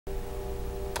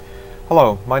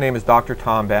Hello, my name is Dr.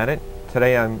 Tom Bannett.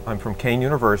 Today I'm from Kean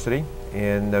University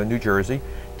in New Jersey.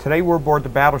 Today we're aboard the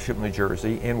battleship New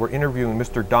Jersey and we're interviewing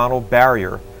Mr. Donald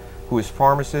Barrier, who is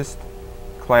Pharmacist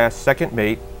Class Second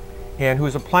Mate and who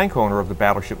is a plank owner of the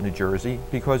battleship New Jersey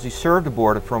because he served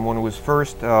aboard it from when it was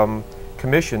first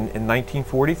commissioned in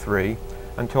 1943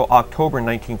 until October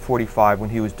 1945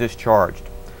 when he was discharged.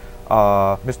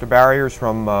 Mr. Barrier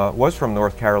was from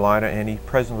North Carolina and he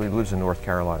presently lives in North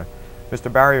Carolina. Mr.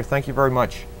 Barrier, thank you very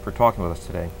much for talking with us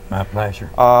today. My pleasure.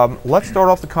 Let's start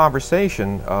off the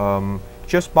conversation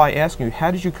just by asking you,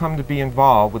 how did you come to be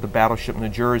involved with the battleship New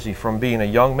Jersey from being a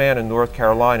young man in North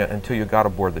Carolina until you got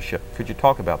aboard the ship? Could you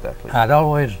talk about that, please? I'd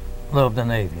always loved the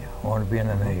Navy. I wanted to be in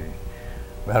the Navy.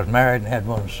 But I was married and had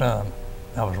one son.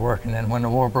 I was working, and when the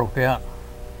war broke out,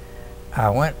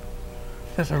 I went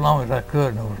just as long as I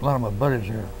could, and there was a lot of my buddies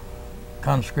were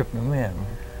conscripting men.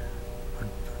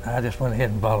 I just went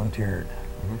ahead and volunteered.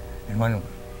 And when I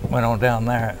went on down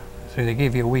there, see, they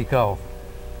give you a week off.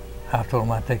 I told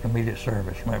them I'd take immediate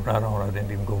service. Went right on, I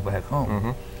didn't even go back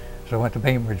home. So I went to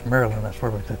Bainbridge, Maryland. That's where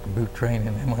we took the boot training,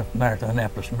 and went from there to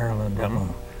Annapolis, Maryland, got my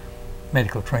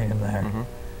medical training there.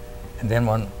 And then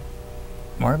when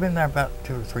I'd been there about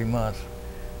 2 or 3 months,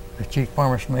 the chief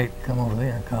pharmacist mate come over the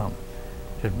intercom.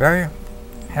 Said, "Barrier,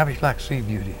 how would you like to see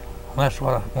Beauty?" Well, that's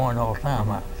what I wanted all the time.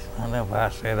 I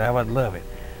said I would love it.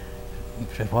 He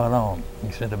said, "What on?"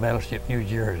 He said, "The battleship New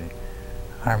Jersey."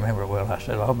 I remember it well. I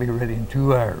said, "I'll be ready in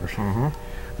 2 hours."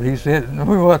 But he said, "No,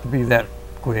 we won't have to be that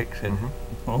quick." He said,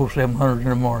 0700 in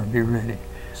the morning, be ready.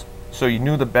 So you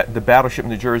knew the battleship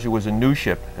New Jersey was a new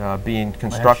ship being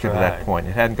constructed at that point.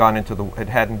 It hadn't gone into it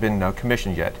hadn't been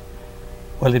commissioned yet.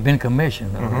 Well, it'd been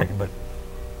commissioned, but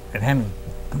it hadn't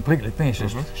completely finished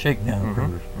its shakedown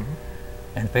cruise.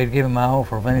 And if they'd given my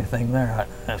offer of anything there,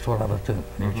 that's what I'd have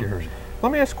took, New Jersey.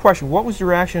 Let me ask a question. What was the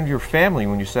reaction of your family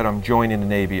when you said, "I'm joining the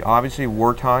Navy"? Obviously,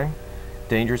 wartime,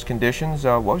 dangerous conditions.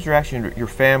 What was the reaction of your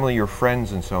family, your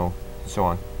friends, and so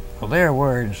on? Well, they were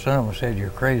worried, and some of them said,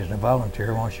 "You're crazy to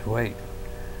volunteer. Why don't you wait?"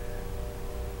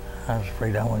 I was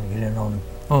afraid I wanted to get in on the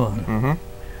fun.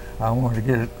 I wanted to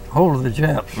get a hold of the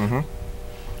Japs.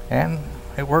 And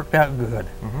it worked out good.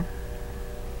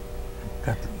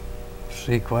 Got to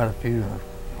see quite a few,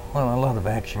 well, a lot of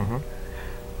action.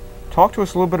 Talk to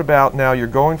us a little bit about, now you're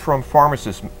going from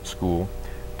pharmacist school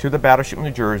to the battleship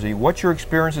New Jersey. What's your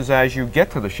experiences as you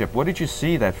get to the ship? What did you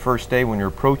see that first day when you're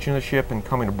approaching the ship and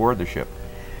coming aboard the ship?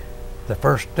 The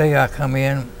first day I come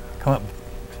up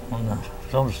on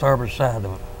the starboard side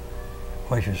of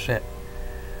where you sit.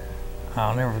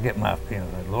 I'll never forget my feeling.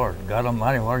 Lord God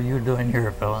Almighty, what are you doing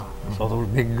here, fella? I saw those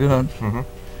big guns.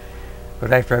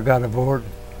 But after I got aboard,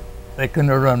 they couldn't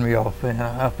have run me off. And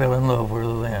I fell in love with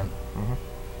her then.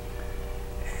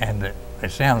 And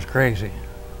it sounds crazy,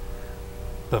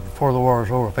 but before the war was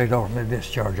over, if they'd offered me a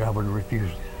discharge, I would have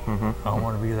refused it. I don't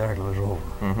want to be there till it was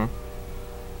over.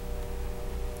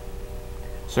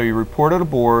 So you reported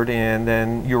aboard, and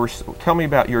then tell me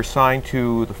about, you're assigned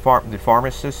to the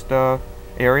pharmacist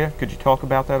area. Could you talk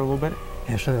about that a little bit?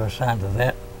 Yes, sir, I was assigned to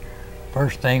that.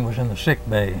 First thing was in the sick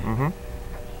bay.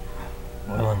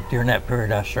 Well, during that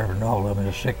period, I served in all of them.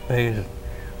 In the sick bay,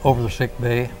 over the sick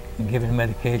bay, and giving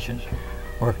medications.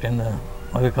 Worked in the,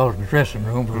 what we call it, the dressing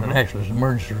room, but actually it's an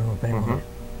emergency room if anyone was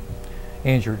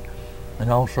injured.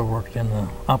 And also worked in the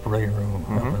operating room,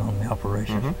 helping on the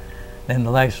operations. Then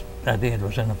the last I did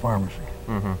was in the pharmacy.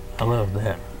 I loved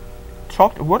that.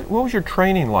 What was your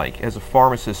training like as a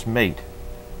pharmacist mate?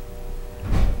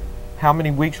 How many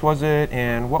weeks was it,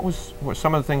 and what were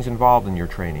some of the things involved in your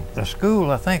training? The school,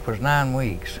 I think, was 9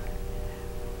 weeks.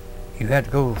 You had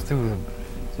to go through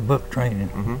the book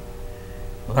training.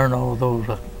 Learn all of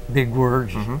those big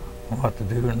words, and what to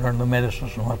do, and learn the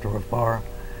medicines and what to require.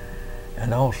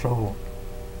 And also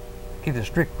give a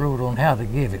strict rule on how to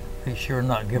give it. Be sure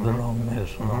not to give the wrong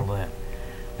medicine and all that.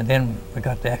 And then we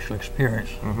got the actual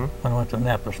experience. When I went to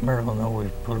Annapolis, Maryland, I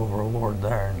always put over a ward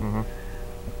there. And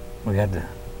we had to,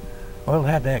 well,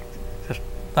 had to act just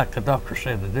like the doctor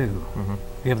said to do.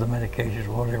 Give the medications,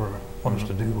 whatever it wants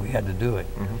to do, we had to do it.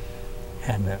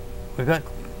 And we got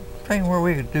trained where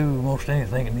we could do most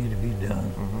anything that needed to be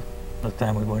done by the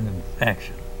time we went into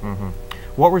action.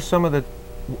 What were some of the,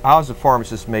 I was a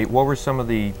pharmacist mate, what were some of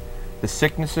the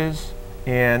sicknesses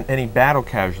and any battle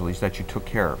casualties that you took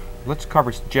care of? Let's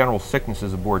cover general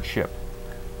sicknesses aboard ship.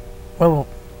 Well,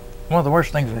 one of the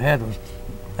worst things we had was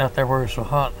out there where it was so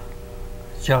hot,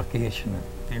 jockey itching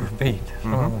your feet.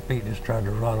 Some of my feet just tried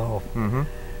to rot off.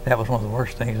 That was one of the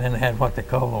worst things. And then they had what they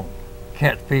call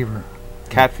cat fever.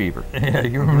 Cat fever. Yeah,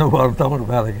 you know what I'm talking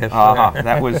about, I guess.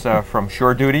 That was from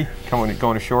shore duty,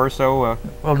 going ashore, so?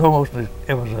 Well, no, mostly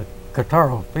it was a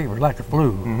catarrh fever, like the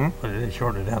flu, but they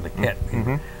shortened it down to cat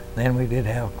fever. Then we did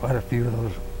have quite a few of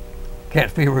those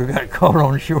cat fever got caught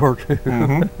on shore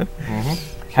too.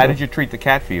 How did you treat the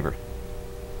cat fever?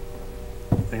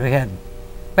 We had,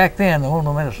 back then, the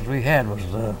only medicines we had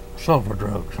was sulfur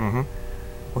drugs.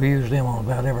 We used them on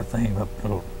about everything up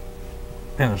till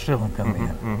penicillin come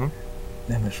in.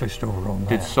 Then we switched over on that.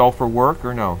 Did sulfur work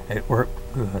or no? It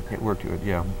worked good. It worked good,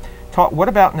 yeah. What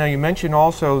about, now you mentioned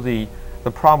also the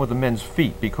problem with the men's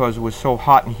feet because it was so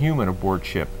hot and humid aboard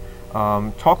ship.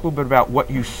 Talk a little bit about what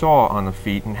you saw on the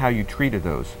feet and how you treated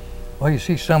those. Well, you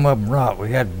see some of them rot.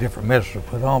 We had different medicine to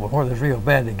put on, but where they're real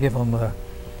bad, they give them,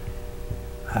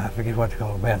 I forget what they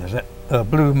call it bad. Is that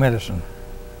blue medicine?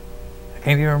 I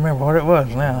can't even remember what it was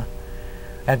now.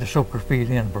 I had to soak her feet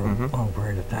in for a long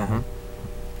period of time.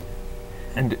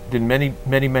 And did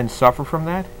many men suffer from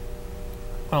that?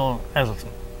 Well,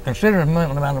 considering the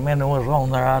amount of men that was on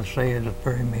there, I'd say it's a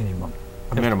very minimum.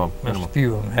 Minimum. Just a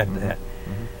few of them had that.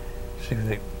 See,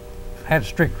 they had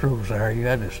strict rules there. You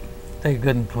had to stay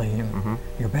good and clean.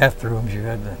 Your bathrooms, you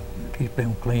had to keep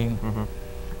them clean.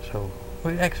 So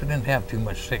we actually didn't have too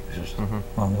much sickness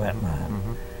along that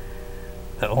line.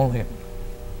 The only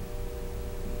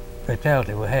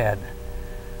fatality we had,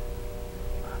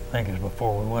 I think, is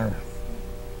before we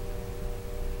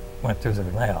went through the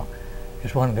canal.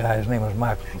 This one guy, his name was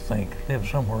Michael, I think, lived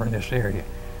somewhere in this area.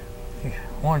 He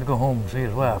wanted to go home and see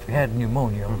his wife. He had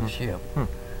pneumonia on the ship,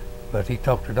 but he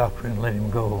talked to the doctor and let him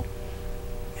go.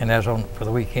 And as on for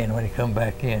the weekend, when he come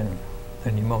back in,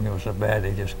 the pneumonia was so bad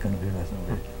they just couldn't do nothing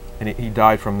with it. And he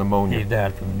died from pneumonia? He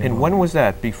died from pneumonia. And when was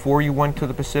that? Before you went to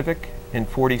the Pacific? In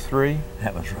 43?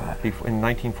 That was right. In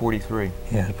 1943?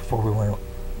 Yeah, before we went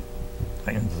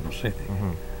into the Pacific.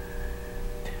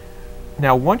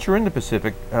 Now, once you're in the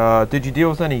Pacific, did you deal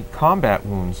with any combat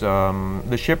wounds?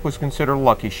 The ship was considered a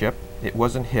lucky ship. It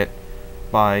wasn't hit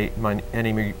by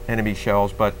enemy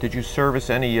shells, but did you service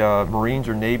any Marines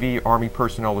or Navy, Army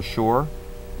personnel ashore?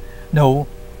 No.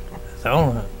 The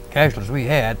only casualties we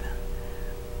had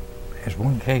is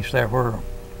one case there where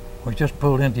we just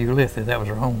pulled into Ulithi. That was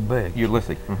our home base.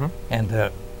 Ulithi. And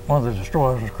one of the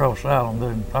destroyers was across the island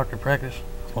doing doctor practice,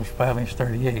 those 5-inch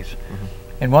 38s.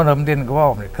 And one of them didn't go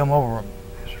off, and it come over, it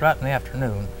was right in the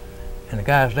afternoon, and the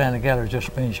guys down together just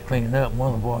finished cleaning up, and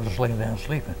one of the boys was laying down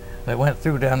sleeping. They went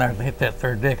through down there to hit that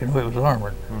third deck and knew it was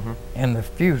armored, and the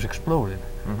fuse exploded.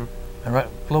 And right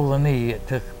below the knee, it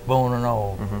took bone and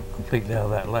all completely out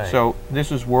of that leg. So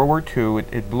this was World War II.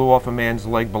 It blew off a man's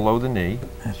leg below the knee.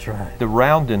 That's right. The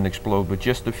round didn't explode, but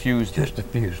just the fuse did. Just the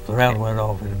fuse. If the round went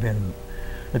off, it would have been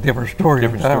a different story.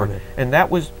 Different story. And that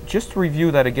was, just to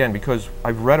review that again, because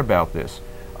I've read about this,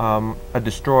 a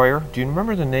destroyer. Do you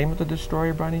remember the name of the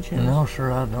destroyer by any chance? No,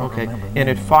 sir, I don't remember. And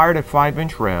it fired a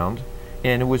 5-inch round,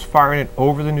 and it was firing it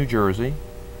over the New Jersey,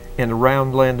 and the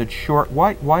round landed short.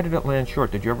 Why did it land short?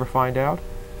 Did you ever find out?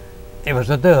 It was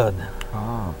a dud.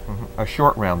 A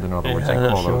short round, in other words, they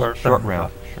call those. Short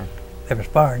round. Sure. It was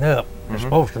firing up. It was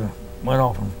supposed to went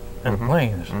off in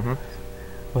planes,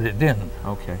 but it didn't.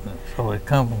 Okay. So it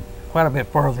come quite a bit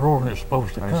farther over than it's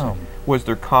supposed to come. Was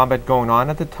there combat going on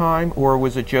at the time, or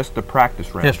was it just a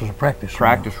practice round? This was a practice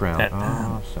round. At that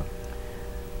time.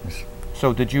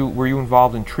 So were you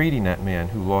involved in treating that man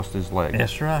who lost his leg?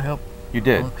 Yes, sir, I helped. You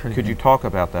did? Could you talk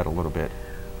about that a little bit?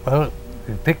 Well,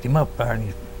 we picked him up there,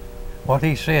 and what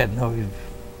he said, no, he was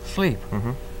asleep.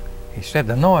 He said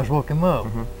the noise woke him up.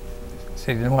 He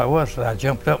said, you know what it was? So I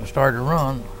jumped up and started to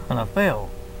run, and I fell.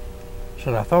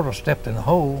 So I thought I stepped in a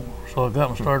hole, so I got up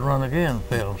and started running again and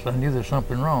fell. So I knew there's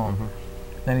something wrong.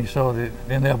 Then he saw that he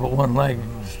didn't have but one leg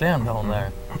to stand on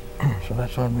there. So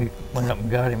that's when we went up and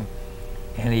got him.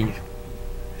 And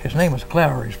his name was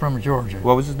Clower. He's from Georgia.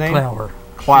 What was his name? Clower.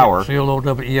 Clower.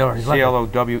 C-L-O-W-E-R. He's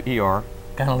C-L-O-W-E-R.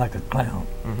 Kind of like a clown.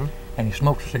 And he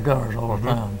smoked cigars all the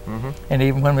time. And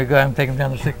even when we got him, take him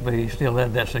down to sick bay, he still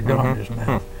had that cigar in his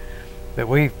mouth. But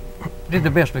we did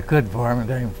the best we could for him and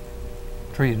got him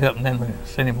treated up, and then we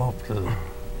sent him off to the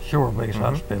shore base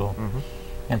hospital.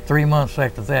 And 3 months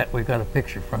after that, we got a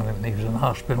picture from him. He was in the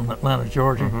hospital in Atlanta,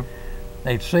 Georgia.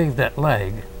 They'd saved that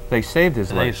leg. They saved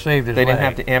his leg. They saved his leg. They didn't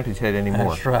have to amputate anymore.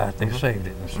 That's right. They saved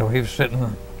it. And so he was sitting in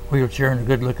a wheelchair, and a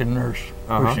good-looking nurse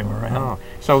pushed him around.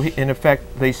 So in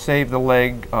effect, they saved the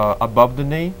leg above the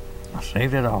knee? I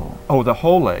saved it all. Oh, the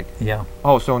whole leg? Yeah.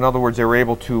 Oh, so in other words, they were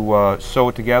able to sew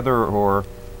it together or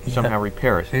somehow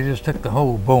repair it? They just took the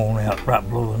whole bone out right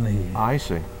below the knee. I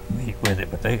see. Meat with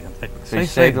it, but they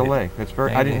saved the leg. That's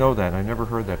very. I didn't know that. I never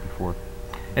heard that before.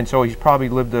 And so he's probably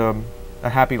lived a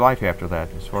happy life after that,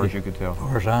 as far as you could tell. As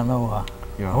far as I know,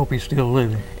 Yeah. I hope he's still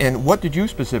living. And what did you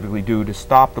specifically do to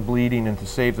stop the bleeding and to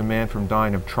save the man from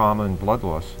dying of trauma and blood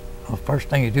loss? Well, the first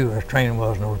thing you do, our training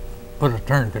was to put a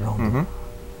tourniquet on him,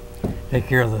 take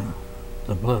care of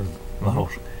the blood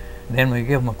loss. And then we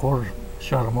give him a quarter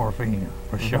shot of morphine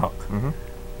for shock.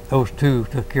 Those two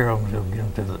took care of him until we get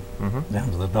him to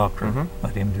down to the doctor,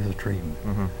 let him do the treatment.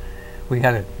 We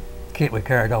had a kit we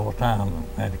carried all the time.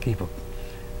 We had to keep a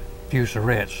few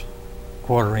syrettes,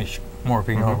 quarter-inch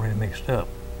morphine already mixed up.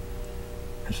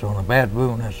 And so on a bad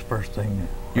wound, that's the first thing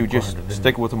you just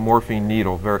stick with a morphine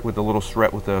needle, with a little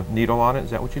syringe with a needle on it.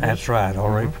 Is that what you did? That's right.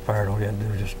 Already prepared. All you had to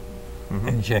do was just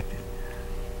inject it,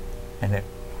 and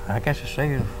I guess it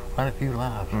saved quite a few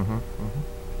lives.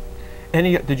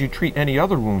 Did you treat any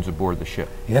other wounds aboard the ship?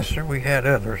 Yes, sir. We had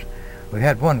others. We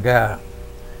had one guy.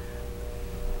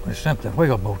 We sent the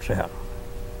whale boats out.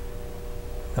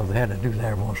 So they had to do that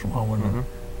every once in a while when the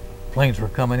planes were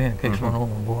coming in case one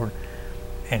overboard.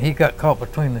 And he got caught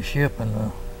between the ship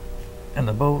and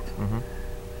the boat,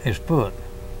 his foot.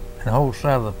 And the whole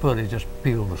side of the foot, he just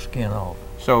peeled the skin off.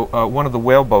 So one of the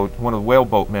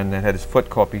whaleboat men that had his foot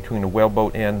caught between the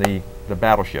whaleboat and the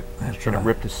battleship. That's right. right.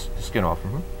 Ripped his skin off.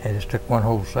 He just took one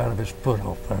whole side of his foot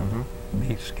off there,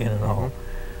 meat, skin and all.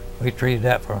 We treated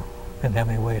that for, didn't have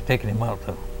any way of taking him out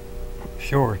to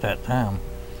shore at that time.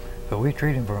 But we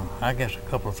treated him for, I guess, a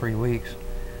couple of 3 weeks.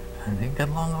 And he got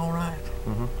along all right.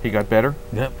 He got better?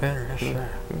 Got better, yes,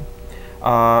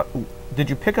 sir. Did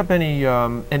you pick up any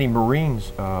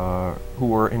Marines who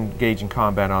were engaged in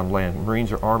combat on land?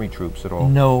 Marines or Army troops at all?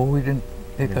 No, we didn't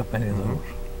pick up any of those.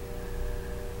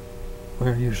 We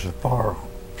were usually too far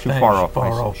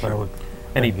off there.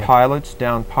 Any pilots,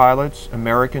 downed pilots,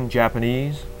 American,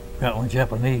 Japanese? Got one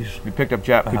Japanese. You picked up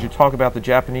could you talk about the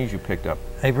Japanese you picked up?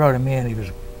 They brought him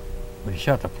in. We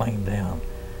shot the plane down,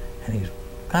 and he's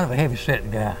kind of a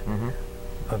heavy-set guy.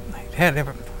 But he had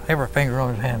every finger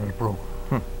on his hand was broken.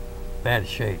 Bad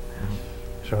shape.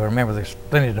 So I remember they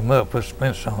splinted him up, put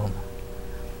splints on him,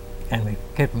 and we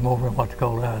kept him over in what they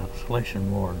call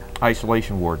isolation ward.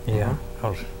 Isolation ward. Yeah,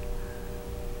 because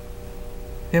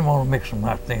didn't want to mix them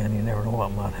right then. You never know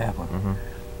what might happen.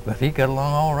 But he got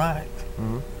along all right.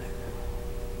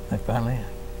 They finally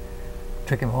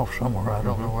took him off somewhere. I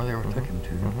don't know where they were took him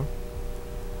to.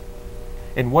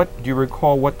 And do you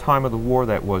recall what time of the war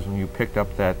that was when you picked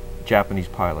up that Japanese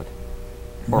pilot?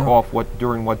 Or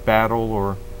during what battle,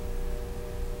 or?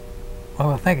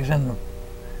 Well, I think it's in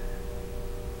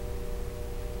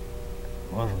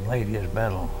wasn't Lady's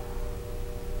battle.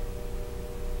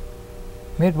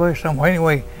 Midway somewhere.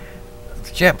 Anyway,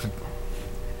 the Japs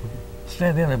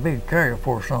sent in a big carrier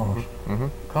force on us.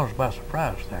 Caught us by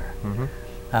surprise there.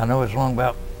 I know it's along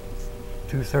about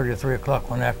 2:30 or 3 o'clock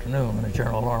one afternoon when the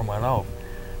general alarm went off.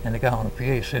 And the guy on the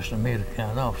PA system immediately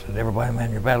count off, said, "Everybody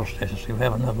man your battle stations. We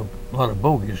have a lot of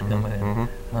bogies coming in.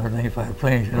 185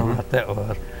 planes, you know what that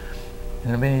was."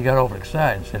 And then he got over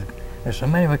excited and said, "There's so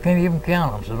many we can't even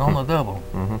count them." Said, "On the double."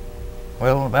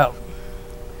 Well, about,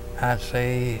 I'd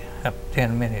say, up to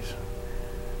 10 minutes,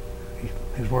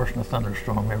 he was worse than a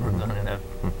thunderstorm ever done in that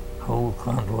whole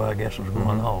convoy, I guess, was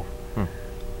going off.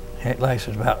 It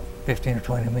lasted about 15 or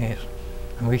 20 minutes.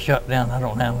 And we shot down, I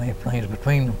don't know how many planes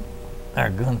between our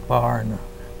gunfire and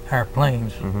our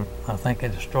planes. I think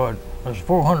it destroyed, there's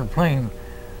 400 plane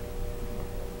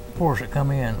force that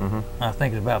come in. I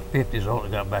think it's about 50 is all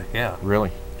that got back out.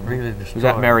 Really? Really destroyed. Was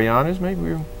that Marianas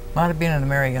maybe? Might have been in the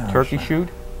Marianas. Turkey shoot?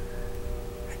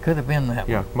 It could have been that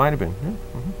Yeah, one. might have been.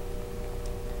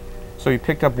 So you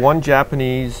picked up one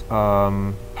Japanese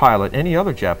pilot. Any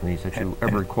other Japanese that you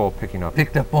ever recall picking up?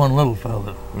 Picked up one little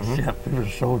fellow. He was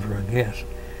a soldier, I guess.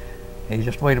 He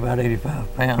just weighed about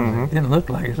 85 pounds. It didn't look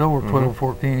like he's over 12,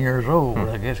 14 years old, but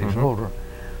I guess he's older.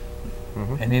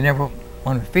 And he never,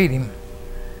 when we feed him,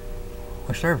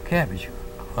 we served cabbage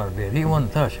quite a bit. He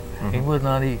wouldn't touch him. He would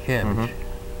not eat cabbage.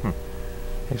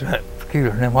 He's that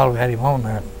peculiar. And then while we had him on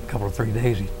there, a couple of 3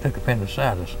 days, he took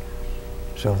appendicitis.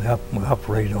 So we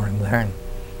operated on him there. And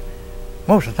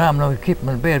most of the time, we'd keep him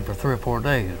in bed for 3 or 4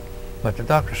 days. But the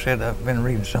doctor said, I've been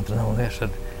reading something on this,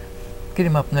 said, get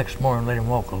him up next morning and let him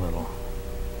walk a little.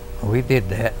 Well, we did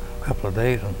that a couple of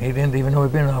days, and he didn't even know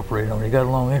he'd been operated on. He got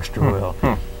along extra well.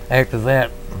 After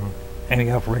that,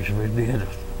 any operation we did, the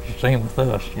same with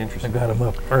us. Interesting. We got him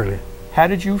up early. How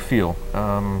did you feel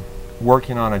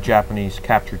working on a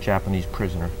captured Japanese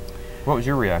prisoner? What was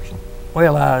your reaction?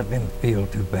 Well, I didn't feel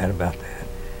too bad about that.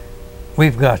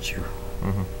 We've got you.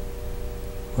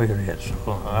 We were it,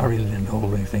 so I really didn't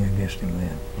hold anything against him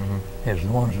then. It's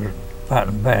the ones that are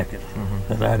fighting back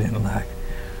that I didn't like.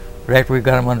 But after we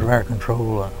got him under our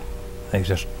control, he's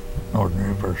just an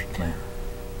ordinary person now.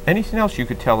 Anything else you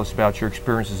could tell us about your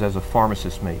experiences as a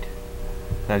pharmacist mate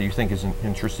that you think is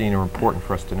interesting or important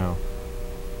for us to know?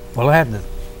 Well, I had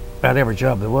about every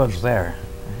job there was there.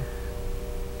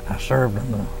 I served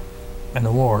in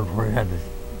the ward where I had to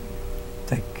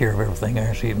take care of everything there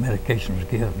and see if medication was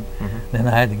given. Then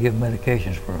I had to give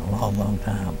medications for a long, long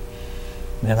time.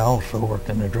 Then I also worked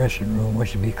in the dressing room,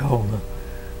 which would be called the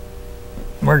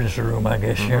emergency room, I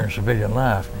guess, here in civilian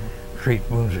life. Treat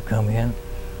wounds that come in.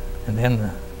 And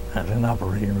then I was in the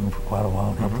operating room for quite a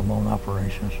while, helped them on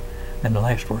operations. And the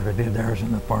last work I did there was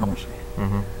in the pharmacy.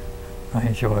 I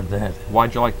enjoyed that.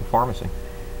 Why'd you like the pharmacy?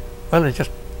 Well, it's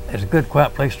a good,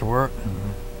 quiet place to work.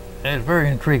 And it's very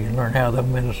intriguing to learn how the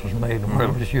medicine was made and what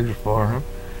it was used for.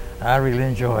 I really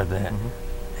enjoyed that.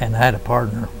 And I had a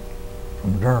partner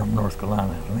from Durham, North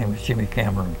Carolina. His name was Jimmy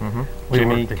Cameron.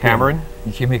 Jimmy Cameron?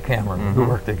 Jimmy Cameron. We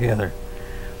worked together.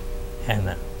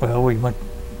 And, well, we went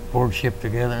board ship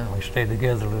together, and we stayed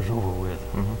together till it was over with.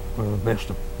 We were the best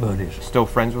of buddies. Still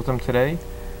friends with him today?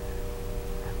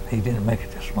 He didn't make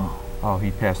it this long. Oh,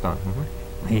 he passed on.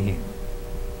 He,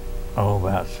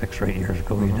 about 6 or 8 years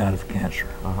ago, he died of cancer.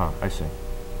 I see.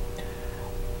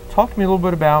 Talk to me a little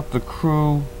bit about the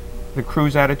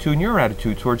crew's attitude and your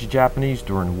attitude towards the Japanese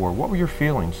during the war. What were your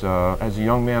feelings as a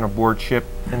young man aboard ship,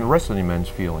 and the rest of the men's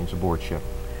feelings aboard ship?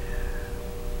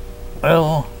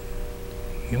 Well,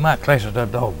 you might class it a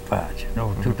dog fight. You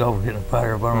know, two dogs getting a fight,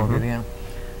 everybody will get in.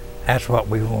 That's what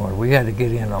we wanted. We had to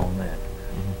get in on that.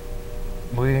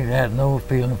 We had no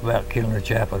feeling about killing a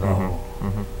Jap at all,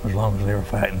 as long as they were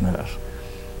fighting us.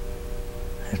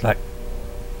 It's like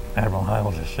Admiral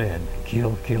Hiles has said,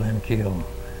 kill, kill, and kill.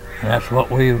 And that's what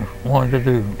we wanted to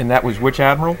do. And that was which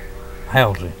admiral?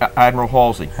 Halsey. Admiral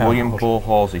Halsey. William Bull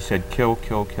Halsey said, kill,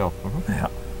 kill, kill. Yeah,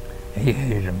 he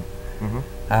hated him.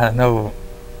 I know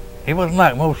he wasn't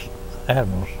like most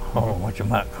admirals, or what you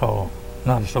might call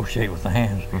not associated with the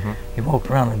hands. He walked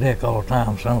around the deck all the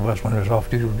time. Some of us, when it was off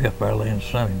duty, would be up there laying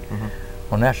sunning.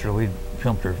 Well, naturally, we'd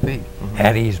jump to our feet.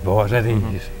 At ease, boys, at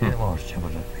ease. He didn't want us to jump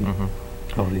at our feet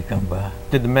till he come by.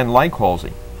 Did the men like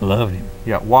Halsey? Loved him.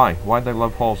 Yeah, why? Why'd they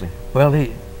love Halsey? Well,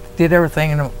 he did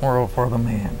everything in the world for the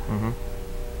man.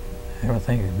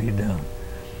 Everything could be done.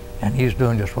 And he was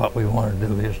doing just what we wanted to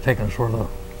do. He was taking us where the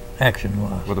action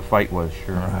was. Where the fight was,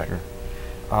 sure. Right.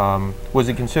 Sure. Was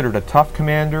he considered a tough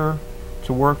commander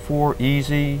to work for,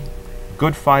 easy,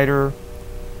 good fighter?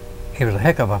 He was a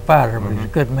heck of a fighter, but he was a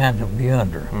good man to be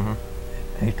under.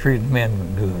 He treated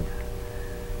men good.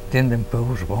 Didn't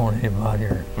impose upon anybody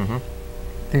or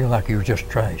feel like he was just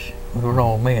trash. We were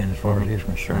all men as far as he was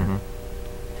concerned.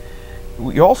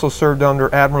 You also served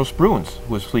under Admiral Spruance,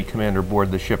 who was fleet commander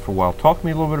aboard the ship for a while. Talk to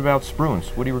me a little bit about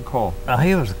Spruance. What do you recall?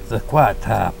 He was the quiet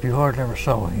type. You hardly ever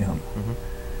saw him.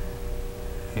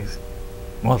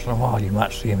 Once in a while you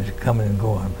might see him as coming and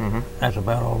going. That's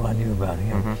about all I knew about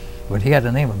him. But he had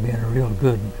the name of being a real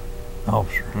good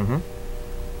officer.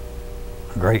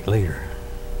 A great leader.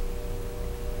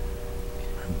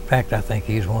 In fact, I think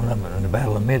he's one of them in the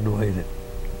Battle of Midway that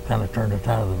kind of turned the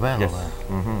tide of the battle.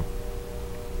 Yes.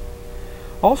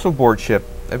 Also aboard ship,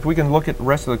 if we can look at the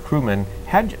rest of the crewmen,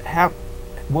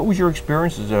 what was your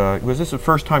experiences? Was this the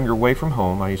first time you're away from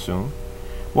home, I assume?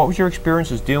 What was your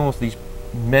experiences dealing with these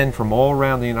men from all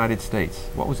around the United States?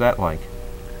 What was that like?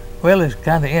 Well, it's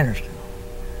kind of interesting.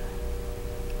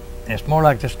 It's more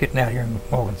like just getting out here and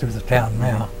walking through the town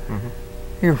now.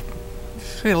 You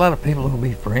see a lot of people who'll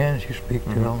be friends, you speak to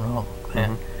them and all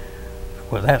that.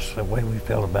 Well, that's the way we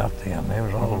felt about them. They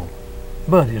was all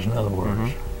buddies, in other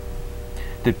words.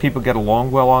 Did people get along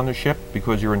well on the ship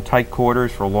because you're in tight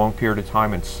quarters for a long period of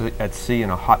time at sea in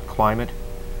a hot climate?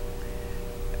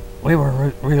 We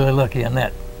were really lucky in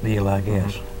that deal, I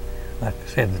guess. Like I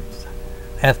said, the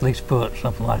athlete's foot,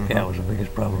 something like that was the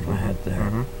biggest problem we had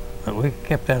there. But we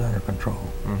kept that under control.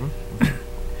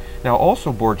 Now, also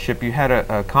aboard ship, you had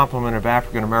a complement of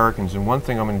African Americans, and one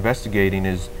thing I'm investigating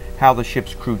is how the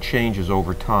ship's crew changes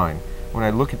over time. When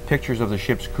I look at pictures of the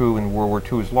ship's crew in World War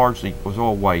II, it was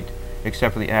all white,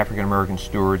 except for the African American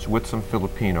stewards with some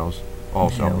Filipinos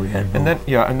also. Yeah, we had both.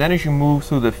 And then as you move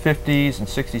through the 50s and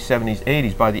 60s, 70s,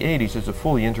 80s, by the 80s, it's a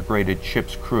fully integrated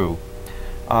ship's crew.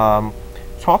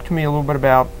 Talk to me a little bit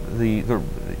about the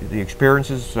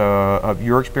experiences of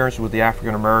your experiences with the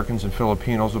African Americans and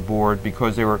Filipinos aboard,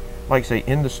 because they were, like I say,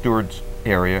 in the stewards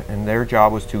area, and their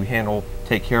job was to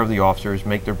take care of the officers,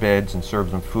 make their beds, and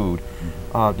serve them food.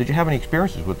 Did you have any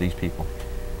experiences with these people?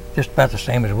 Just about the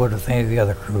same as would with any of the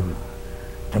other crew.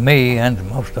 To me, and to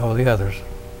most all the others,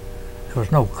 there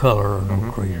was no color or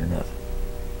no creed or nothing.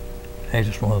 They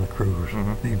just one of the crews,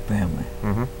 big family.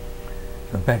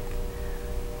 In fact,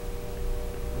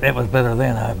 it was better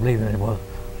then, I believe, than it was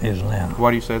is now.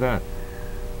 Why do you say that?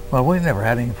 Well, we never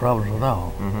had any problems at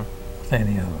all Mm-hmm. with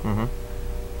any of them. Mm-hmm.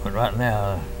 But right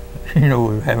now, you know,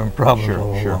 we're having problems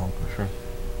all along. Sure.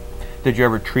 Did you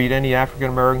ever treat any African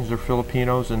Americans or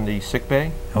Filipinos in the sick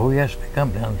bay? Oh yes, they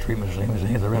come down and treat the same as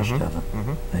any of the rest Mm-hmm. of them.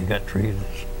 Mm-hmm. They got treated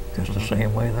just the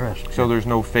same way the rest. So there's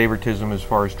no favoritism as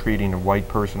far as treating a white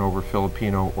person over a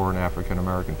Filipino or an African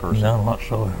American person? None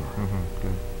whatsoever. Mm-hmm.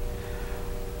 Good.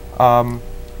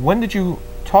 When did you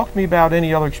talk to me about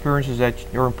any other experiences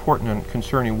that are important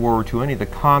concerning World War II? Any of the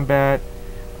combat,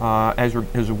 as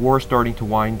the war starting to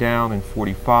wind down in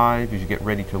 45, as you get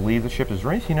ready to leave the ship? Is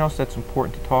there anything else that's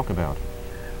important to talk about?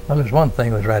 Well, there's one thing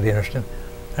that was right interesting.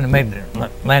 And it made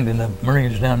landing the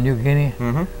Marines down in New Guinea.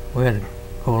 Mm-hmm. We had to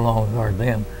go along and guard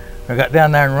them. I got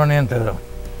down there and run into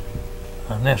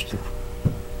a nest of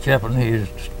Japanese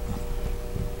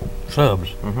subs.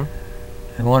 Mm-hmm.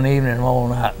 And one evening all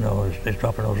night, you know, they're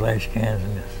dropping those ash cans,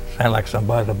 and it sounded like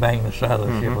somebody banging the side of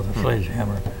the ship with a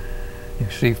sledgehammer. You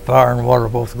could see fire and water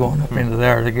both going up into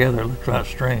there together. It looked right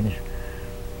strange.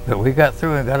 But we got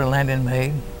through and got a landing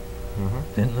made.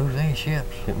 Didn't lose any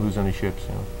ships. Didn't lose any ships,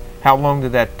 yeah. How long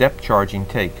did that depth charging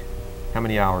take? How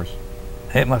many hours?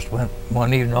 It must have went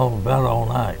one evening about all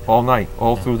night. All night,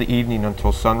 all through the evening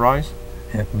until sunrise?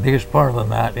 Yeah, the biggest part of the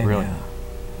night. Really?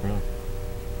 Really?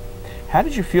 How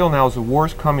did you feel now as the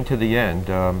war's coming to the end?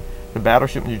 The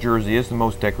battleship New Jersey is the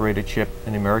most decorated ship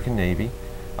in the American Navy,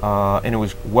 and it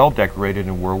was well decorated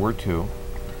in World War II.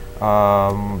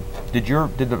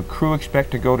 Did the crew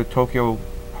expect to go to Tokyo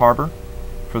Harbor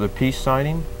for the peace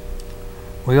signing?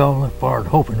 We all looked forward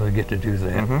hoping we'd get to do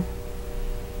that.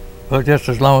 But just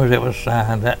as long as it was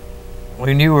signed, that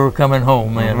we knew we were coming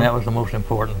home, and that was the most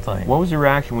important thing. What was your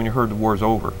reaction when you heard the war's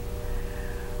over?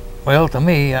 Well, to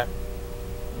me,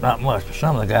 not much, but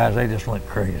some of the guys, they just went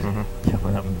crazy,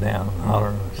 jumping up and down, and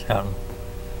hollering and shouting.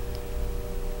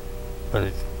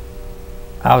 But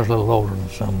I was a little older than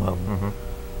some of them.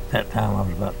 At that time, I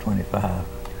was about 25.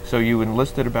 So you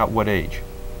enlisted about what age?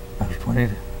 I was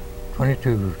 22.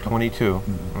 22.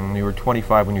 And you were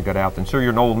 25 when you got out then. So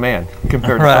you're an old man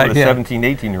compared to Right, some of the yeah. 17,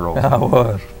 18-year-olds. I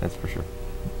was. That's for sure.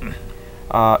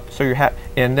 So you're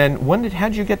and then how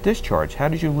did you get discharged? How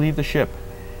did you leave the ship?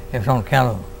 It was on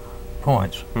account of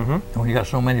points. Mm-hmm. And when you got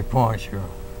so many points,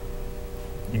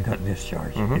 you got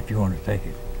discharged if you want to take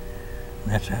it.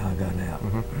 And that's how I got out.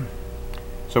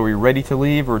 So were you ready to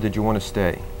leave, or did you want to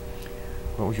stay?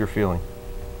 What was your feeling?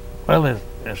 Well,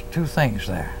 there's two things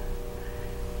there.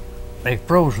 They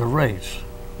froze the rates.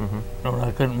 So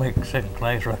I couldn't make second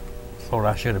class. I thought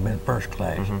I should have been first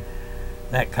class.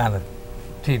 That kind of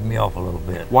teed me off a little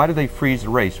bit. Why did they freeze the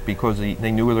race? Because they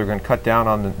knew they were going to cut down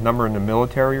on the number in the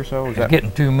military or so? Is that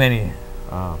Getting too many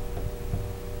of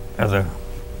the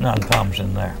non-coms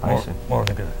in there. More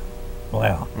than they could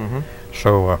allow.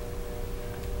 So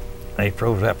they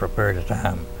froze that for a period of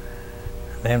time.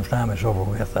 Then time it's over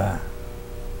with,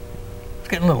 it's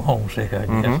getting a little homesick, I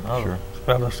guess. Sure.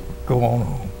 Well, let's go on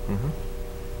home.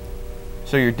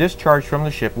 So you're discharged from the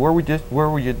ship. Where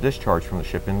were you discharged from the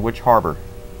ship? In which harbor?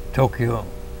 Tokyo.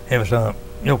 It was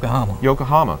Yokohama.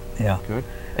 Yokohama. Yeah. Good.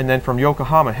 And then from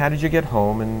Yokohama, how did you get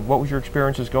home, and what was your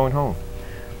experiences going home?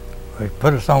 They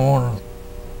put us on one of,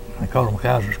 they called them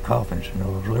Kaiser's coffins, you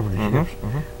know, those Liberty ships.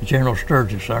 General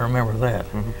Sturgis, I remember that.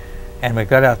 And we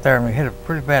got out there and we hit a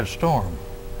pretty bad storm.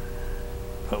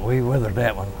 But we weathered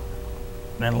that one.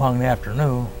 Then along the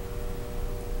afternoon,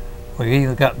 we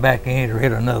either got back in or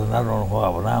hit another, and I don't know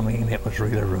what, but I mean, it was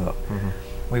really rough.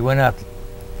 We went out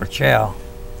for chow,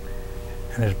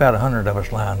 and there's about 100 of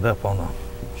us lined up on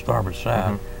the starboard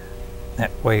side.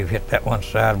 That wave hit that one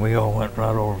side, and we all went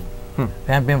right over. If it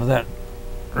hadn't been for that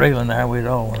railing there, we'd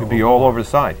all went It'd over. be all over the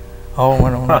side. All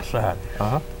went on that side.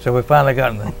 So we finally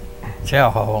got in the chow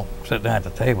hall, sit down at the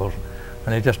tables,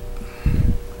 and they just,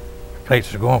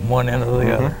 plates are going from one end to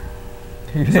the other.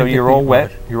 So you're all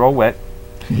wet. You're all wet.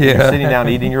 Yeah. You're sitting down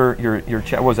eating your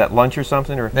chow. Was that lunch or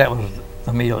something, or That was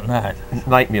the meal at night.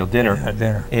 night meal, dinner? Yeah,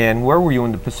 dinner. And where were you,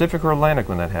 in the Pacific or Atlantic,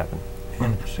 when that happened?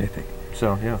 In the Pacific.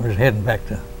 So yeah. We was heading back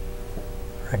to,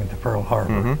 I reckon, to Pearl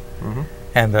Harbor.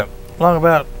 And along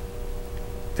about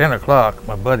 10 o'clock,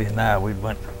 my buddy and I, we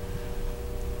went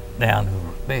down to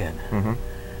bed.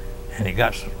 And it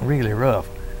got really rough.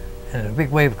 And a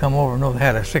big wave come over, and they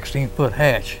had a 16-foot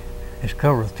hatch. It's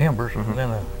covered with timbers and then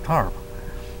a tarp.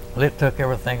 Well, it took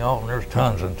everything off, and there's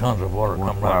tons and tons of water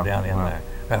come right down in there.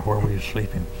 That's where we was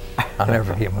sleeping. I'll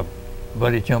never forget, my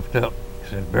buddy jumped up. He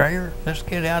said, "Barrier, let's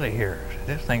get out of here.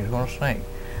 This thing's going to sink."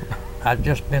 I'd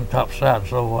just been topside and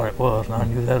saw what it was, and I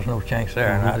knew there was no chance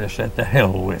there, and I just said, "The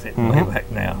hell with it, lay back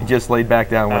down." You just laid back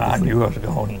down with I the knew I was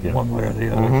going one way or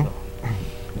the other. So.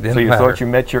 Didn't So you matter. thought you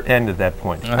met your end at that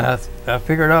point? I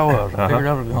figured I was. I figured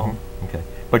I was gone. Okay.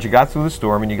 But you got through the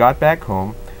storm and you got back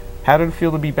home. How did it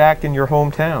feel to be back in your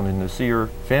hometown and to see your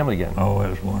family again? Oh, it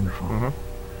was wonderful.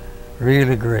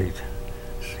 Really great.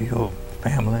 See old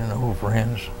family and old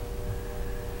friends.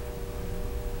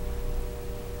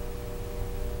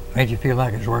 Made you feel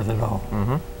like it's worth it all.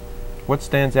 What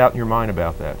stands out in your mind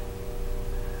about that?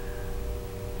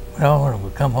 Well, when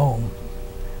we come home,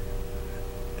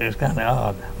 it's kind of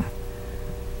odd.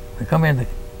 We come into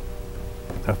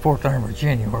Fort Arm,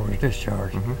 Virginia, where we was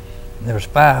discharged. And there was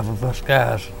 5 of us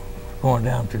guys going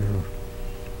down to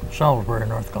Salisbury,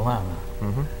 North Carolina.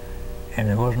 And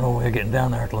there was no way of getting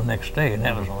down there till the next day, and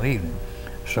that was on the evening.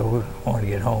 So we wanted to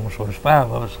get home, so there's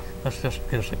 5 of us. Let's just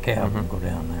get us a cab and go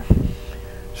down there.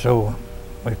 So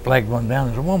we flagged one down.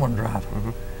 There's a woman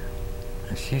driving.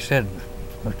 And she said,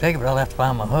 "We'll take it, but I'll have to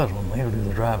find my husband. He'll do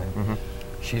the driving."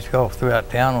 She's off throughout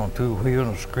town on 2 wheels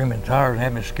and screaming tires and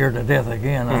had me scared to death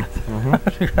again.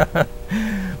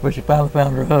 But she finally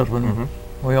found her husband.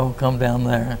 We all come down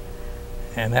there,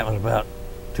 and that was about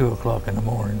 2 o'clock in the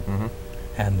morning.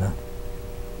 And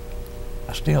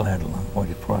I still had a long way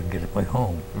before I could get away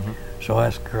home. So I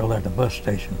asked the girl at the bus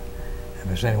station if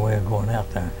there's any way of going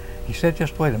out there. He said,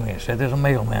 "Just wait a minute." He said, "There's a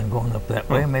mailman going up that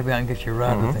way. Maybe I can get you a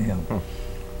ride with him."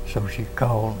 So she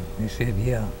called, and he said,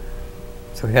 "Yeah."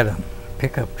 So he had a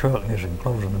pickup truck, and there's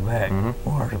enclosed in the back,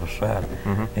 wires of a side.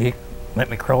 He let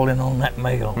me crawl in on that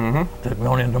mail, took me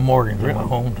on into Morganton, my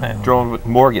hometown. Drove with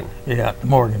Morgan. Yeah, to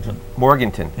Morganton.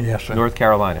 Morganton, Yes, sir. North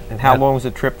Carolina. And how long was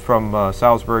the trip from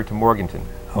Salisbury to Morganton?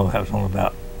 Oh, that was only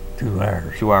about 2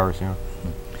 hours. 2 hours, yeah.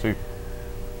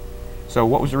 So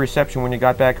what was the reception when you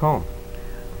got back home?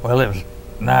 Well, it was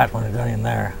night when I got in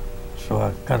there, so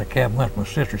I got a cab and went to my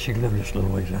sister. She lived just a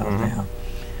little ways out of town.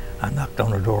 I knocked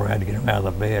on her door. I had to get him out of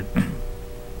the bed.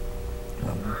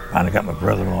 Finally got my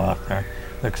brother-in-law out there.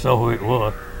 Looked so who it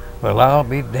was. Well, I'll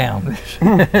be damned.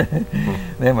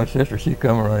 Then my sister, she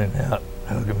come running out,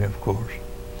 hugging me, of course.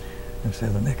 And so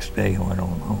the next day I went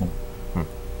on home.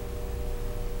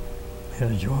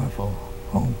 Had a joyful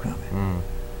homecoming.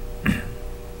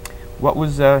 What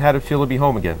was, how did it feel to be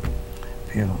home again?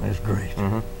 Feeling is great.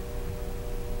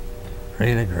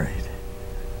 Really great.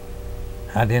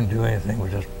 I didn't do anything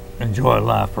but just enjoy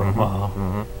life for a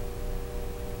while.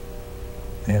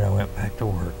 Then I went back to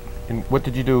work. And what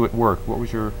did you do at work? What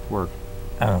was your work?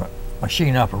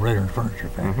 Machine operator in furniture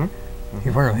factory.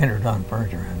 You've heard of Henry Dunn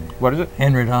Furniture, haven't you? What is it?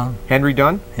 Henry Dunn. Henry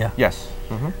Dunn? Yeah. Yes.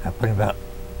 I put in about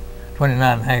 29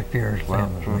 and a half years as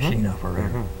a machine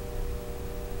operator.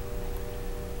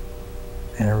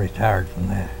 And I retired from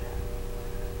that.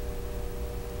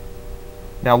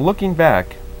 Now, looking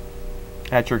back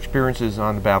at your experiences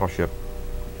on the battleship,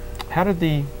 how did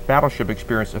the battleship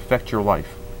experience affect your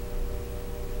life?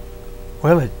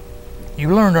 Well,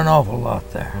 you learned an awful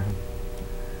lot there.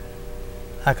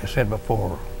 Like I said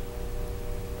before,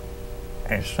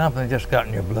 it's something that just got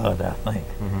in your blood, I think.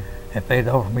 If they'd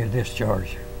offered me a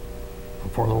discharge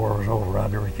before the war was over,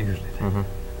 I'd have refused it.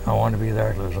 I wanted to be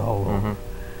there till it was all over.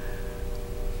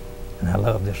 And I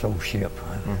love this old ship.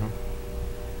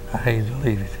 I hate to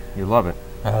leave it. You love it.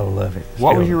 I love it.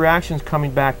 What was your reactions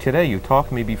coming back today? You talked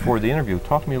to me before the interview.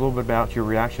 Talk to me a little bit about your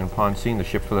reaction upon seeing the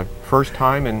ship for the first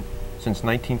time since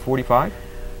 1945?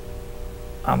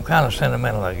 I'm kind of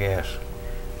sentimental, I guess.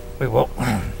 We walked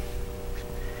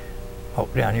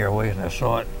down here a ways and I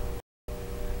saw it.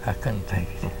 I couldn't take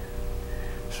it.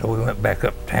 So we went back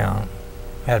uptown,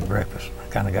 had breakfast. I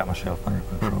kind of got myself under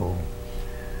control.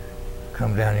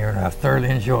 Come down here and I thoroughly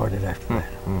enjoyed it after that.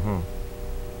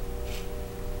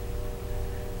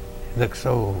 It looked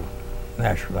so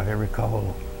natural. I can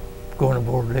recall going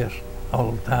aboard this,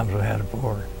 all the times I had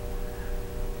aboard.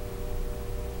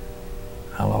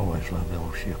 I'll always love the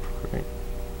old ship. Great.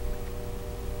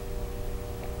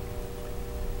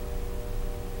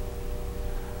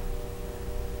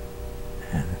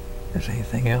 And is there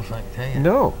anything else I can tell you?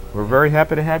 No, we're very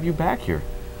happy to have you back here.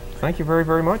 Thank you very,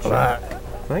 very much. Well,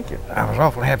 thank you. I was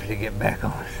awfully happy to get back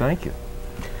on it. Thank you.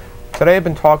 Today I've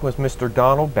been talking with Mr.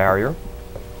 Donald Barrier,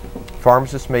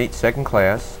 Pharmacist Mate, 2nd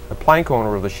Class, a plank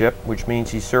owner of the ship, which means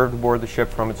he served aboard the ship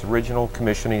from its original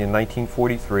commissioning in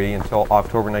 1943 until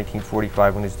October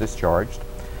 1945 when he was discharged.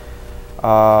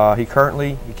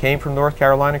 He came from North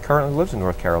Carolina, currently lives in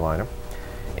North Carolina.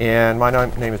 And my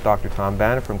name is Dr. Tom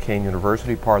Bannon from Kane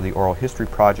University, part of the Oral History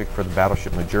Project for the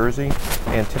Battleship New Jersey.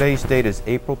 And today's date is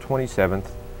April 27th,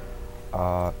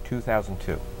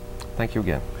 2002. Thank you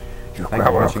again. You're Thank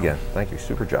quite you once welcome. again. Thank you.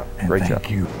 Super job. And Great job.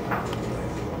 thank you.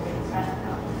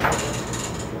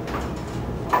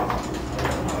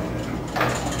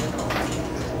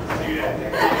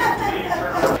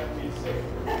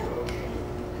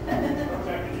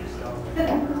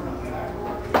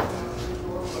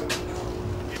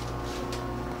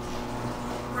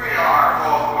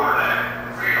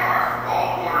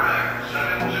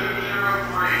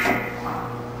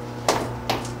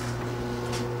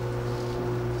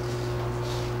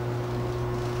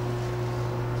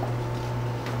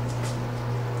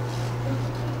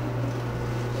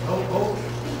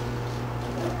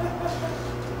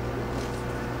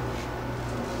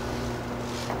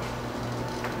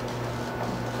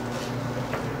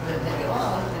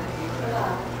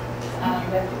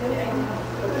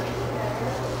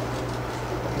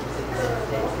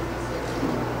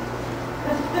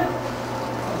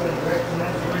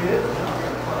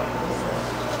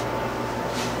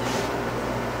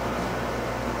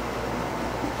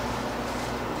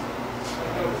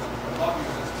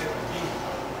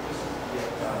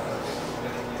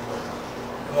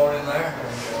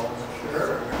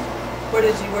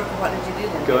 did you work and what did you do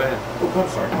then? Go ahead. Oh, I'm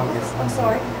sorry. I'm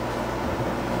sorry.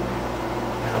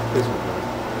 This one.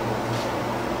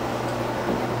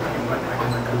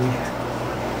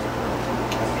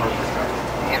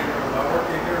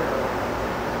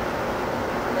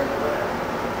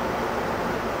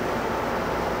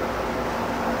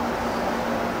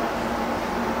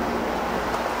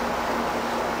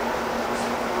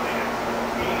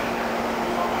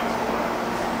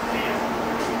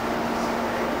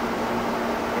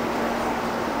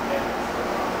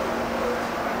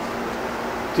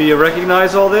 Do you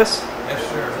recognize all this? Yes,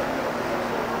 sir.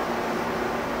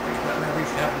 Maybe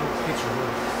have a little kitchen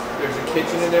with There's a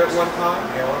kitchen in there at one time?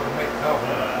 yeah, or to make coffee.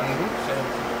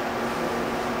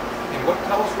 And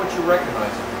tell us what you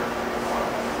recognize in here.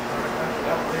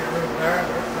 Up there, room there,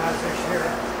 recognize this here.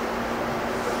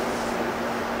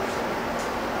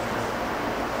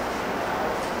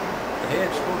 The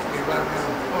head's supposed to be right around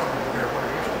the corner over here where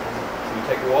it used to be. Can you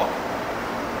take a walk?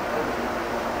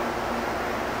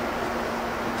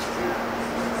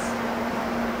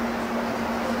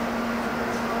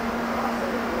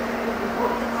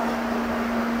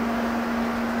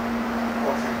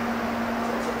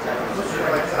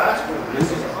 This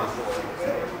is a hospital.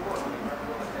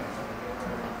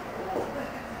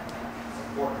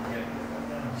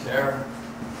 Sheriff.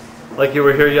 Like you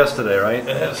were here yesterday, right?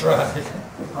 That's right.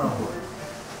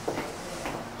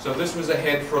 So this was a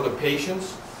head for the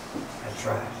patients? That's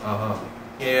right. Uh-huh.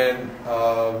 And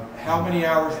how many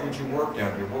hours would you work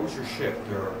down here? What was your shift?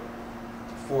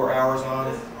 4 hours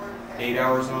on, 8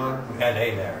 hours on? We had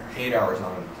 8 hours. 8 hours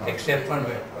on at a time. Except when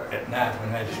we, at night when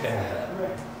we had to stand up.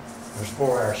 It was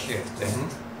 4-hour shift then.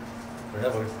 Mm-hmm. But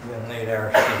that would have been an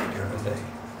 8-hour shift during the day.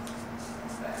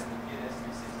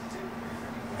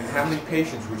 And how many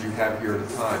patients would you have here at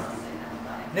a time?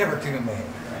 Never too many.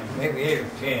 Maybe 8 or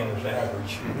 10 is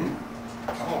average. Mm-hmm.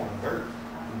 Oh, very.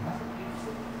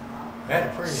 We had a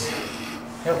pretty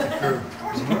healthy crew.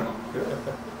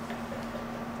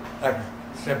 Like I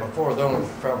said before, the only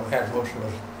problem we had most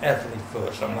was athlete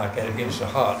foot, something like that, against the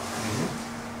hot.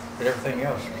 Mm-hmm. But everything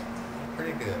else was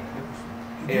pretty good.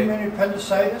 Did you have any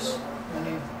appendicitis?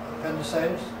 Any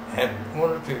appendicitis? Had 1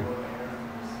 or 2.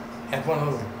 Had one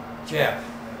little Jap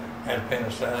had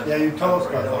appendicitis. Yeah, you told us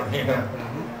about that. Yeah.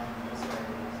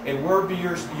 Mm-hmm. And where would be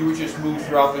you would just move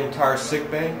throughout the entire sick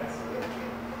bay?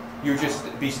 You would just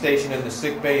be stationed in the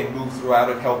sick bay and move throughout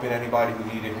it, helping anybody who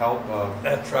needed help?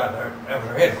 That's right. That was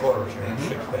our headquarters here in Mhm. the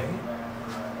sick bay.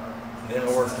 Then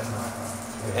we worked in,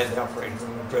 we had the operating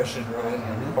room, the dressing room,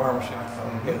 and the pharmacy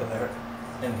all together there.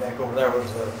 And back over there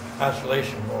was the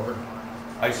isolation ward.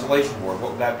 Isolation ward,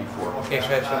 what would that be for? In case I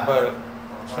had somebody,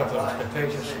 something was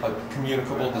contagious. A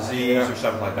communicable disease or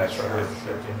something like that? Sure.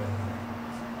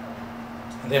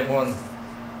 And then one,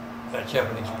 that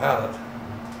Japanese pilot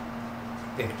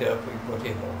picked up, we put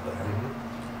him over there.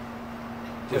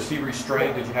 Mm-hmm. Was he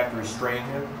restrained? Did you have to restrain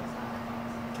him?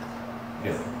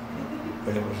 Yeah.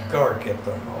 But it was a guard kept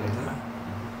on him all the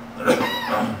Mhm.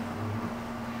 time.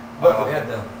 But we had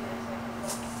to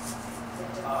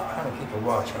kind of keep a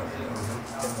watch on him.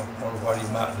 Didn't know what he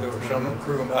might do, or some of the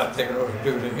crew might take it over to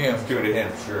do to him. Do it to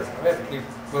him, sure. We had to keep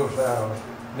a close eye on it.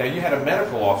 Now, you had a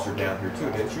medical officer down here too,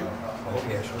 didn't you? Oh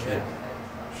yes, we had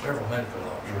several medical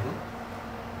officers. Mm-hmm.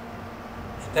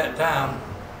 At that time,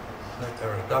 I think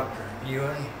there was Dr.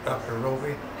 Ewan, Dr.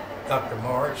 Roby, Dr.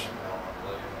 March,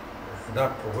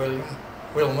 Dr.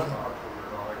 Willman.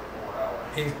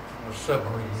 He was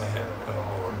submarine man on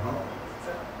board.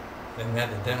 Then we had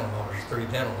the dental officers, 3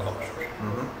 dental officers.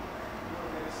 Mm-hmm.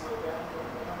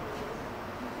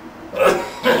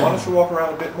 Why don't you walk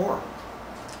around a bit more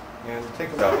and take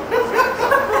a look?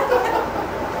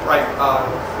 Right,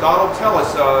 Donald, tell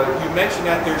us, you mentioned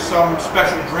that there's some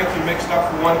special drink you mixed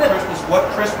up for one Christmas. What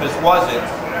Christmas was it,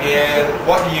 and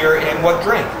what year, and what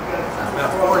drink?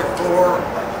 About 44,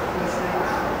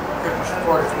 Christmas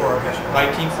 44, I guess.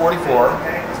 1944.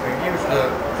 We used the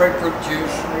grapefruit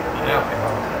juice and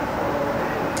alcohol.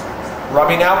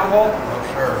 Rubbing alcohol? No,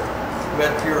 sir. We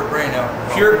had pure grain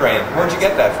alcohol. Pure grain. Where'd you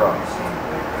get that from?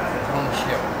 On the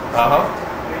ship. Uh-huh.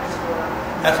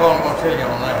 That's all I'm going to tell you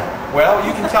on that. Well,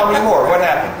 you can tell me more. What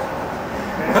happened?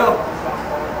 Well,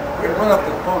 we went up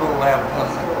to the photo lab one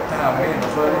time, me and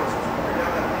the buddy,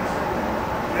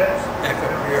 back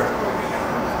up here,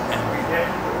 and we got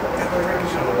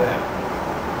drinking some of that.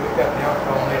 We got the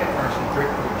alcohol in it, turned some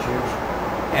grapefruit juice,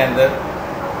 and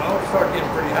all started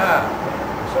getting pretty high.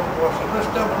 Some boy said,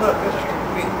 let's double up, this is too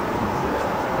weak.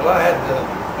 Well, I had to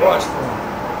watch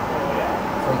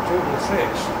from 2 to 6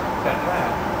 that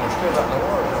night. I was still out in the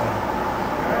war zone.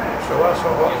 So I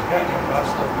saw what was happening, and I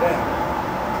slowed down.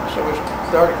 So we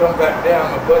started coming back down.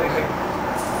 My buddy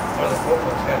where the both of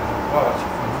us had to watch.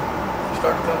 She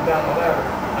started coming down the ladder.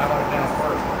 I went down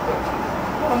first. And looked.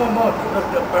 Oh, my monkey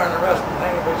looked up there and the rest of him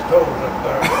hanging his toes up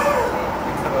there.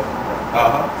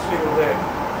 Still there.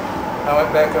 I went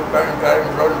back up there and got him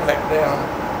and rode him back down.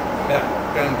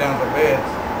 Got him down to bed.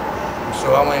 And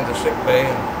so I went into sick bay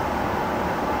and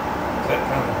that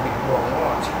kind of me go on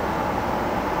watch.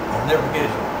 I'll never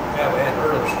get it. Yeah, we had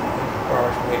Earlison. He was far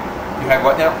away. You had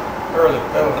what now?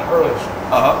 Earlison.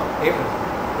 He was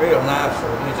real nice, a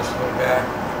religious little guy.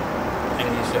 And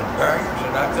he said, Barry, he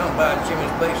said, I come by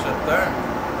Jimmy's place up there.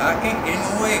 I can't get him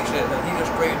away. He said, he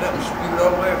just straightened up and spewed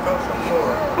all the way across the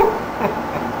floor.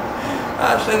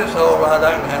 I said, it's all right.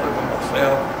 I can handle it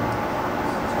myself.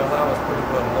 So I was pretty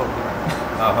well loaded.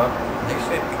 They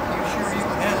said, you sure you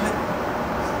can handle it?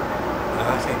 And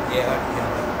I said, yeah, I can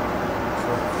handle it. So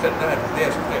I sat down at the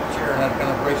desk with that chair and I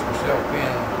kind of braced myself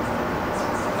in.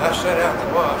 I sat out to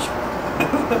watch.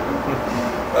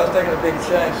 I was taking a big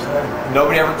chance.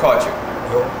 Nobody ever caught you.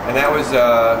 Nope. And that was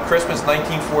Christmas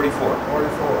 1944.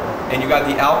 44. And you got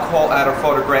the alcohol out of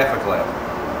photographic lab.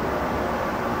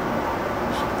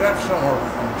 That's somewhere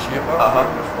on the ship.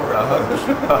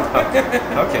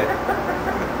 Okay.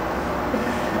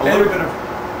 A little bit of...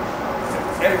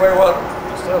 Anyway, well,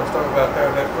 I still was talking about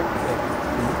that quickly.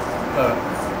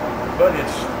 But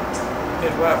it's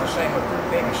his wife was saying with fruit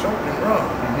cake is soaked in rum.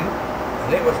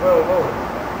 And it was well loaded.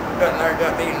 We got in there,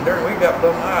 got to eating during. We got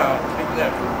plumb high out eating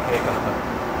that fruit cake.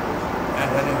 I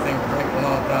hadn't had anything to drink in a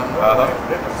long time.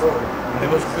 It was loaded. It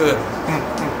was good.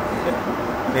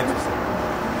 Interesting.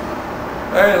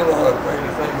 There's a lot of crazy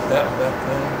things that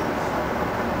thing.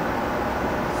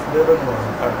 Live and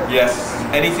learn. Yes.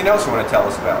 Anything else you want to tell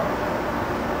us about?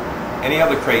 Any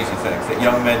other crazy things that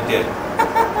young men did?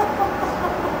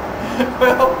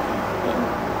 Well,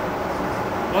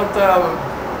 one time,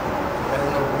 I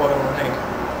don't know what her name.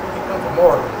 He come from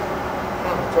Oregon.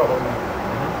 Kind of troublemaker.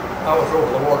 I was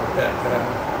over the water at that time,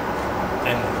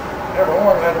 and every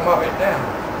morning I had to mop it down.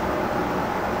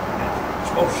 You're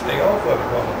supposed to stay off of it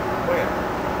while it's wet.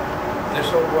 This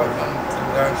old boy come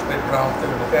through there and spit around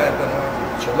through the guy done a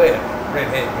Gillette,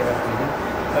 redhead guy.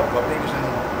 Up my biggest and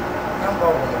I'm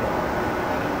following him.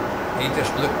 He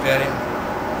just looked at him.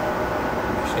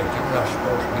 He said, "You're not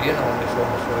supposed to be in on this one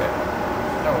sweat."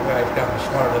 No guy's kind of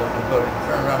smart little buddy. He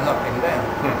turned around and knocked him down.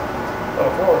 Well,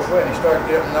 the floor was wet, and he started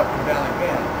getting up and knocked him down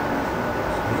again.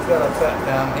 He got up that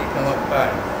down, he come up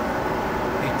back.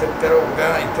 He took that old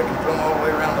guy, he took him from all the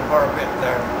way around the bar pit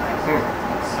there.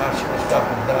 I should have stopped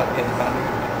him without getting my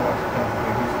news and watched him.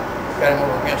 Got him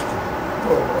over against the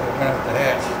door where he went out the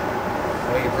hatch.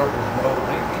 Well, he broke his nose.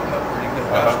 He came up pretty good.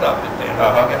 I stopped it then.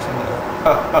 I guess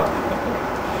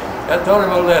I told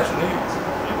him a lesson. He's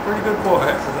a pretty good boy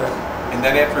after that. And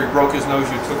then after he broke his nose,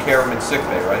 you took care of him in sick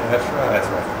bay, right? That's right. That's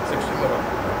right. Fixed him up.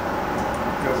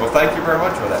 Good. Well, thank you very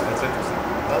much for that. That's interesting.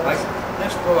 Well,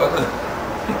 that's boy.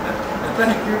 And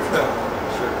thank you, Phil.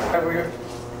 Sure.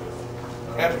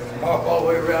 We had to mop all the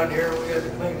way around here. We had to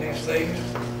clean these things.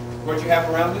 What'd you have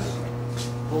around us?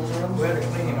 We had to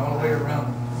clean all the way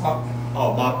around.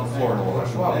 Oh, mop the floor and all that.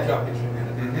 Swap jockeys.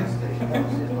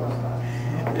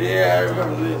 Yeah, I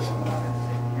remember this.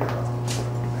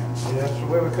 Yeah, that's the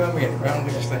way we come in, around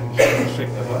these things.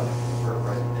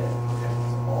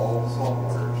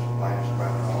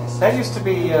 That used to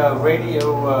be radio,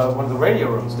 one of the radio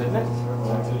rooms, didn't it?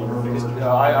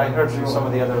 I heard through some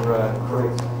of the other crew.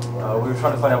 We were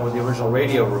trying to find out what the original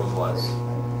radio room was.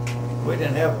 We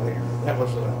didn't have a radio. That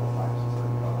was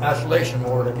an isolation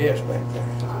ward, I guess, back there.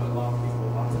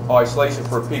 Oh, isolation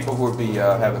for people who would be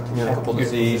having communicable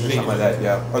disease or something like that,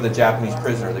 yeah. Or the Japanese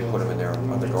prisoner, they put them in there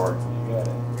on the guard.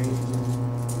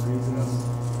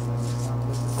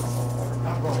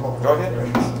 Go ahead.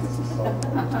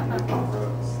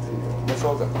 It's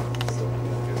all good.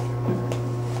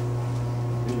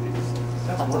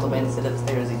 I'll tell the man to sit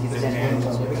upstairs and keep standing. So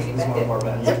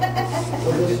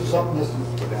this is something that's...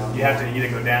 You have to either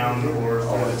go down or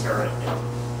over the turret.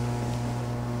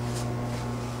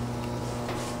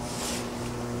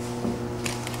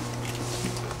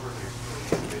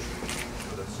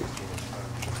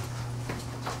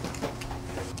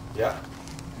 Yeah.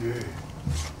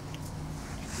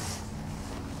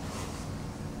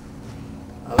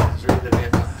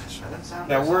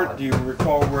 Now, where do you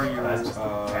recall where you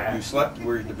you slept,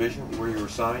 where your division, where you were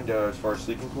assigned as far as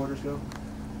sleeping quarters go?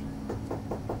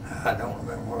 I don't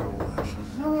remember where it was.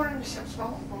 No wonder the ship's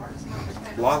falling apart. It's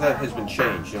not A lot of that has been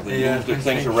changed. You know, they Yeah, moved the it's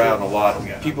things been around a lot.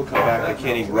 People come back, they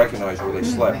can't even recognize where they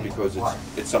slept because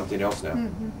it's something else now.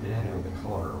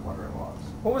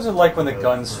 What was it like when the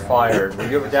guns fired? Were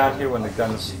you ever down here when the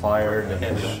guns fired?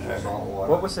 And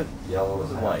what was it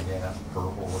like?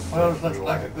 Well, it looks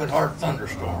like a good hard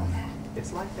thunderstorm.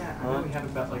 It's like that. I know we had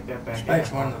about like that back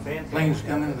Especially when the planes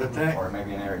come in to attack.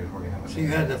 So you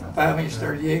had the 5-inch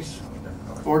 38s,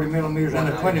 40 millimeters, and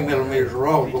the 20 millimeters were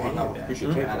all going off. We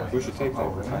should tape that. We should tape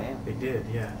that. They did,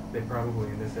 yeah. They probably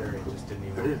in this area just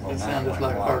didn't But even. it sounded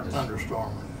like a hard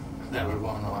thunderstorm that was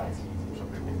going on.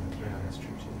 Yeah, that's true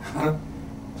too.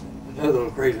 Another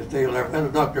little crazy tale there.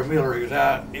 That Dr. Miller, he was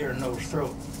out, ear, nose,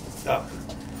 throat doctor.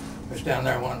 Was down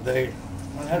there one day.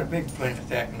 I had a big plane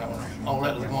attacking on her. All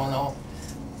that was going on.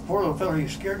 Poor little fellow, he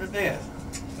was scared to death.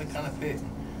 That kind of fit.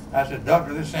 I said,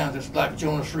 Doctor, this sounds just like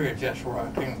Jonas Ridge. That's where I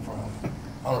came from.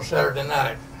 On a Saturday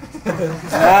night.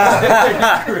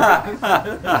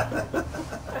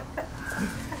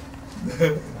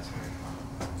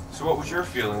 So what was your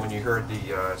feeling when you heard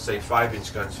the, say,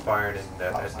 5-inch guns fired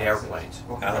at airplanes?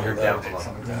 I You're loved down it.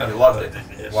 below. You loved it.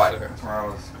 Yes, Why? sir.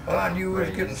 Well, I knew we was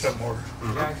getting somewhere.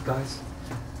 Guys.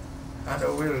 I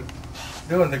know we were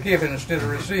doing the giving instead of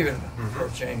receiving for a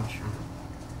change.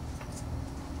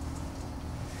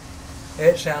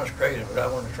 It sounds crazy, but I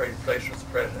want to trade place with the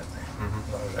president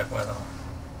as long as that went on.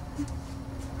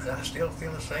 And I still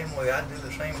feel the same way. I'd do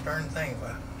the same darn thing if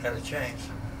I had a chance.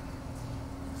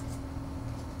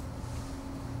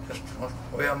 Just the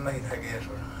way I'm made, I guess.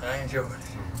 But I enjoy it.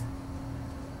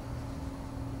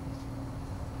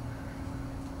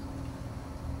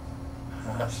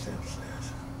 I still say it.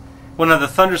 Well, now the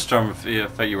thunderstorm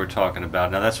effect you were talking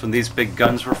about, now that's when these big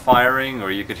guns were firing,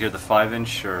 or you could hear the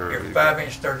 5-inch, or... Your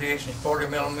 5-inch 38s and 40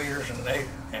 millimeters and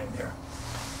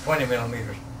 20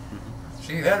 millimeters.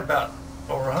 So you had about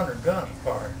over 100 guns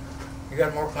fired. You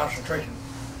got more concentration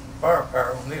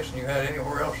firepower on this than you had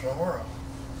anywhere else in the world.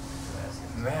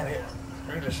 Man, it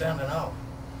really sounded off.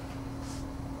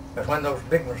 But when those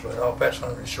big ones went off, that's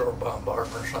under a shore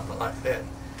bombardment or something like that.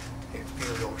 You'd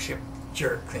feel the old ship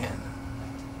jerk then.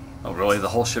 Oh, really? The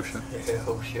whole ship shook? Yeah, the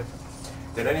whole ship.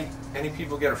 Did any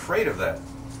people get afraid of that?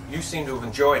 You seem to have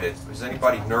enjoyed it. Was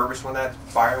anybody nervous when that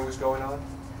firing was going on?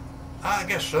 I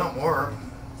guess some were.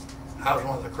 I was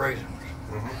one of the crazy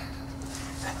ones.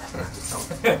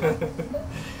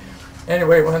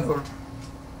 Anyway,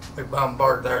 we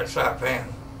bombarded there at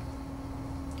Saipan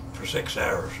for 6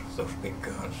 hours, those big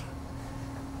guns.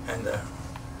 And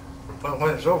well,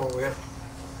 when it's over with,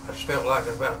 I just felt like it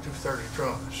was about 2:30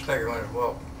 trunk. I staggered when it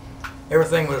walked.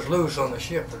 Everything was loose on the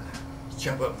ship and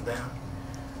jump up and down.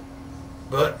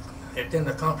 But it didn't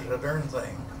accomplish a darn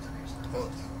thing.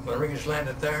 When Marines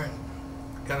landed there and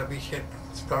got a beach hit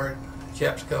started,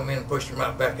 chaps come in and pushed them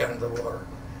right back out into the water.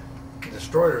 The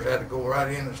destroyers had to go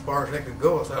right in as far as they could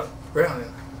go without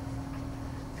grounding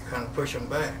to kind of push them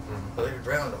back. So they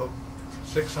drowned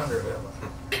 600 of them.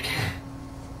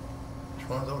 It's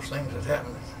one of those things that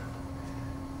happen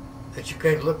that you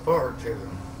can't look forward to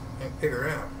and figure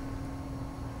out.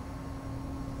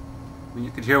 When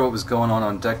you could hear what was going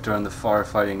on deck during the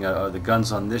firefighting, the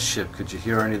guns on this ship, could you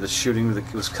hear any of the shooting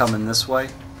that was coming this way?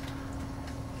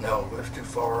 No, it was too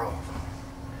far off.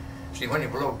 See, when you're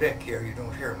below deck here, you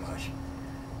don't hear much.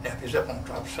 Now, if he's up on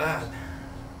top side,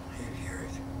 you'd hear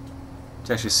it. Did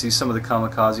you actually see some of the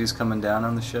kamikazes coming down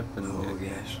on the ship? Oh,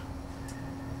 yes.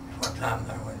 One time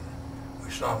there, when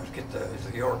we saw them get the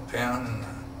Yorktown and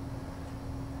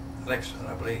Lexington,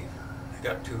 I believe. They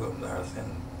got 2 of them there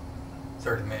within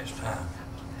 30 minutes time.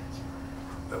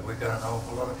 But we got an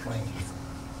awful lot of planes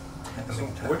in the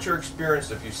meantime. What's your experience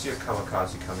if you see a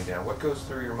kamikaze coming down? What goes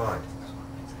through your mind?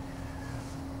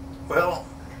 Well,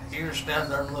 you just stand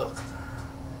there and look.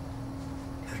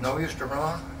 There's no use to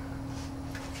run.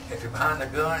 If you're behind the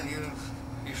gun,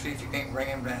 you see if you can't bring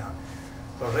him down.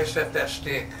 So they set that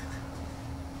stick,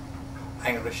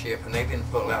 angled the ship, and they didn't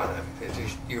pull out of it. It's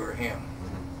just you or him.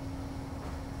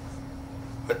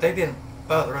 But they didn't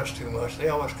bother us too much. They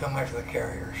always come after the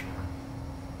carriers.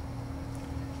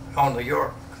 On the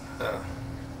York,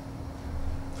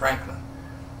 Franklin,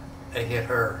 they hit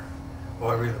her.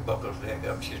 Boy, really buckled his leg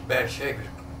up. She's in bad shape.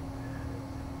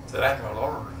 The admiral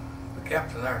ordered the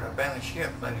captain there to abandon ship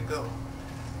and let it go.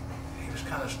 He was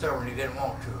kind of stubborn. He didn't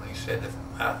want to. And he said,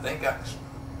 I think I can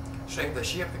save the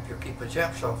ship if you keep the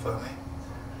Japs off of me.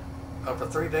 After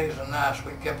 3 days and nights,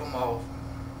 we kept them off.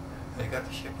 They got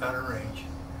the ship out of range.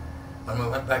 When we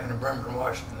went back into Bremerton,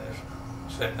 Washington, they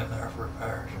was sitting in there for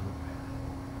repairs.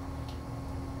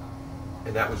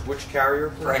 And that was which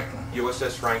carrier? Franklin.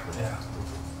 USS Franklin. Yeah.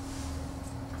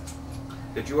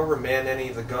 Did you ever man any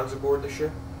of the guns aboard the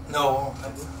ship? No,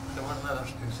 they wouldn't let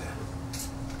us do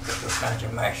that. Just those kinds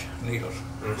of mash needles.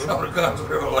 Some of the guns we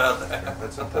were allowed to have.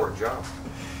 That's an important job.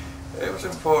 It was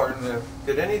important.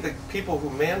 Did any of the people who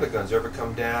manned the guns ever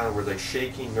come down? Were they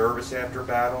shaky, nervous after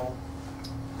battle?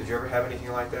 Did you ever have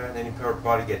anything like that?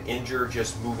 Anybody get injured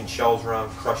just moving shells around,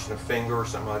 crushing a finger or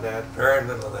something like that? Very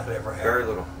little of that ever happened. Very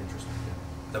little. Interesting.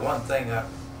 The one thing I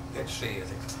did see,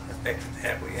 the effect it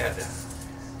had, we had to,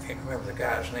 I can't remember the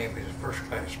guy's name, he was a first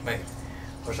class mate,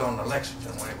 was on the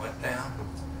Lexington when he went down.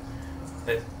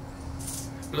 It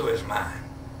blew his mind.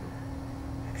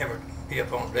 Ever be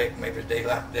up on deck, maybe a day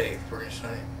like day, pretty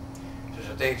soon. There's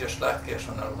a day just like this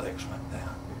when the legs went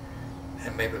down.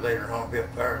 And maybe later on be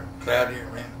up there, cloudier,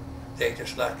 man. Day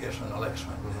just like this when the legs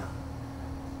went down.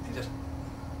 He just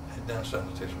had done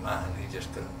something to his mind. He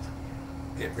just couldn't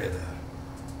get rid of it.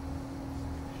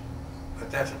 But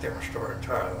that's a different story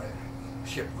entirely when the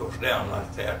ship goes down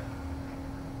like that.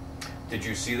 Did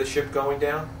you see the ship going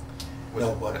down?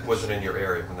 No, Was it in your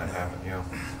area when that happened? Yeah.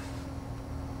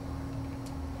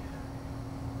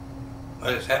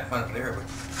 Well, it's happened there, but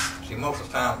see, most of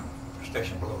the time we're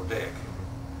stationed below deck,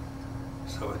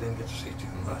 so we didn't get to see too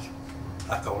much.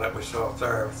 Like all that we saw up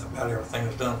there, about everything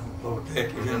was done from below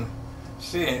deck. You didn't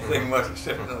see anything much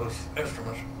except those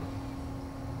instruments.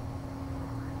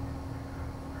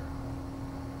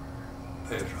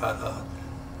 It was right odd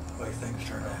the way things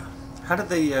turned out. How did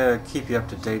they keep you up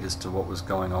to date as to what was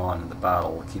going on in the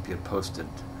battle, keep you posted?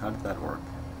 How did that work?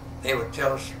 They would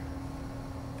tell us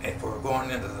if we were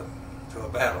going into to a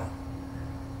battle,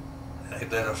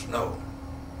 they'd let us know,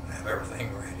 have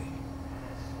everything ready.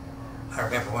 I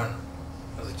remember when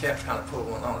the chaps kind of pulled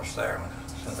one on us there when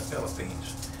it was in the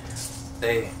Philippines.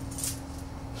 They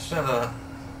sent a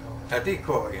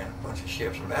decoy in, a bunch of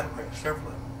ships, and battle wrecked several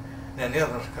of them. Then the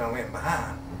other ones come in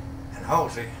behind, and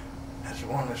Halsey, that's the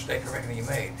one mistake I reckon he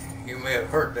made. You may have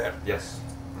heard that. Yes.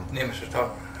 Nimitz was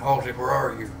talking, Halsey, where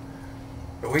are you?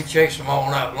 But we chased them all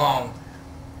night long.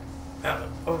 About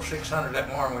 0600 that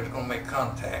morning we was going to make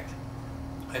contact.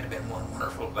 It had been one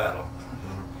wonderful battle.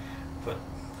 But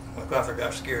MacArthur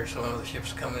got scared, some of the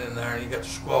ships coming in there, and he got to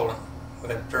squalling. We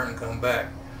had to turn and come back.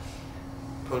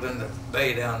 Pulled in the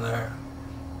bay down there.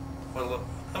 Well,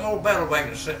 them old battle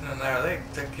wagons sitting in there, they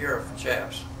took care of the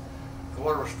chaps. The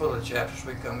water was full of chaps as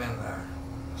we come in there,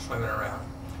 swimming around.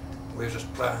 We was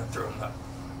just plowing through them, up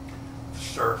the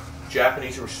surf.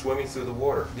 Japanese were swimming through the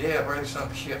water. Yeah, bringing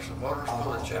some ships, the water was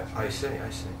full of chaps. I see.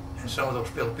 And some of those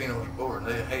Filipinos aboard,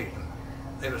 they hated them.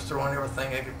 They was throwing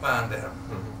everything they could find at them.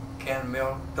 Canned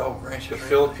milk, dog wrenches. The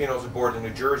Filipinos aboard the New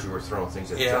Jersey were throwing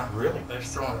things at them. Yeah, Really? they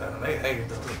was throwing at them. They hated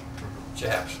those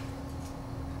chaps.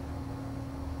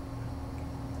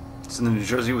 So the New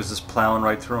Jersey was just plowing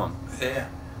right through them? Yeah.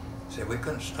 See, we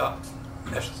couldn't stop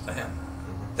messing with them.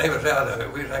 They was out of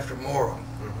it. We was after more of them.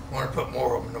 Wanted to put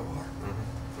more of them in the water.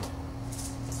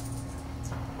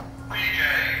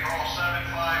 BJ, call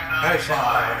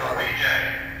 7595. BJ,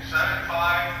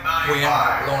 7595. We ended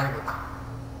up blowing it.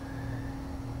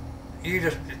 You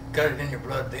just got it in your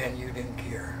blood then, you didn't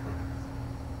care.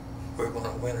 We were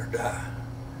going to win or die.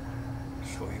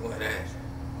 So you went at it.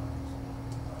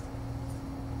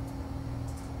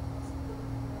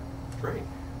 Great.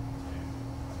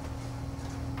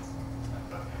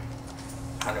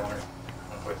 I know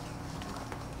with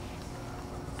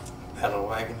battle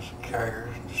wagons,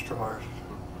 carriers, and destroyers.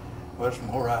 Well, it's from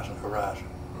horizon to horizon.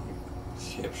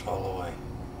 Ships all the way.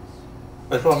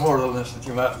 There's one more little instance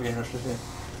you might be interested in.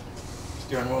 It's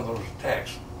during one of those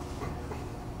attacks.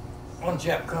 One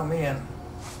chap come in,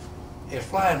 he was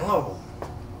flying low.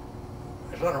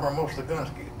 It's under where most of the guns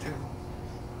get to.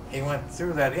 He went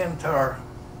through that entire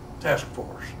task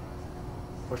force,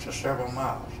 which is several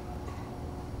miles.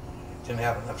 Didn't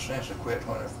have enough sense to quit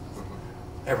when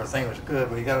everything was good,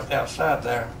 but he got outside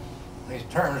there. His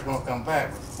turn was going to come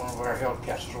back, but one of our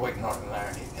Hellcats was waiting on him there,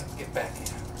 and he couldn't get back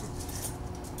in.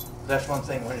 That's one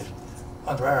thing when he's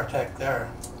under our attack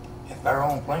there. If our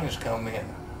own planes come in,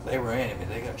 they were enemy,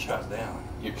 they got shot down.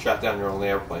 You shot down your own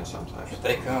airplane sometimes. If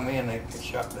they come in, they get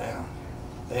shot down.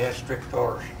 They had strict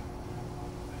orders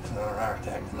under our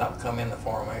attack to not come in the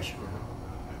formation.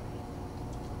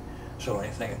 So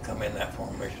anything that come in that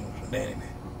formation was an enemy.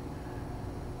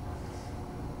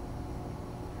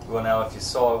 Well, now, if you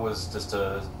saw it was just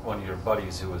one of your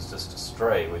buddies who was just a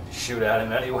stray, would you shoot at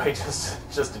him anyway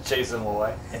just to chase him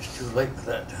away? It's too late by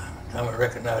that time. Time I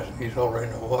recognize him, he's already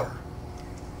in the water.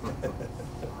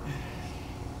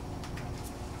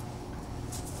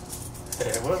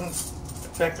 It wasn't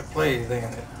effective play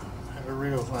then. It was a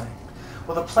real thing.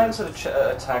 Well, the planes that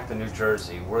attacked the New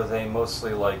Jersey, were they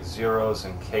mostly like Zeros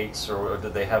and Kates, or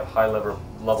did they have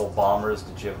high-level bombers?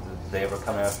 Did they ever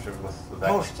come after with that?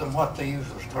 Most of them, what they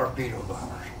used was torpedo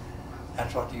bombers.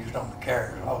 That's what they used on the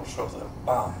carriers, also the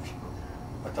bombs.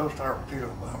 But those torpedo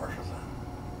bombers are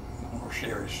the more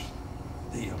serious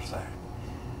deals there.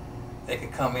 They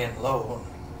could come in low,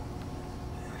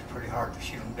 and it's pretty hard to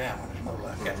shoot them down when there's no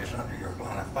like that just under your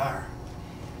line of fire.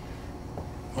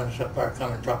 When it's up there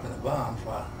coming dropping the bombs,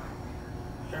 well,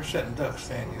 they're setting ducks,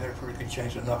 Sandy. They're a pretty good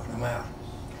chance of knocking them out.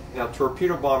 Now,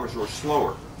 torpedo bombers were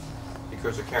slower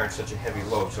because they're carrying such a heavy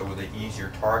load. So were they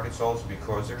easier targets also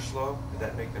because they're slow? Did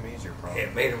that make them easier? Probably.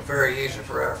 It made them very easy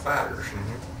for our fighters.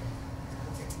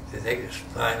 They could just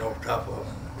fly over top of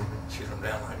them and shoot them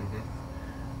down like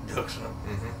ducks in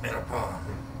a pond.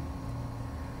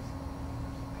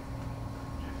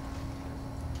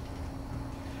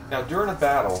 Now, during a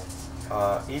battle,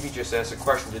 Evie just asked a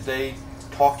question. Did they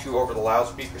talk to you over the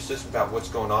loudspeaker system about what's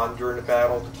going on during the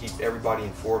battle to keep everybody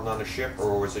informed on the ship,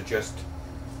 or was it just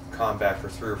combat for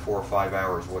 3 or 4 or 5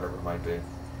 hours, whatever it might be?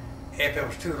 If it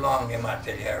was too long, they might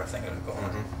tell you everything that was going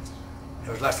on. It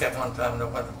was like that one time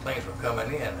when the planes were coming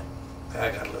in, the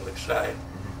guy got a little excited.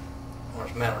 One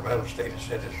of his man on the battle station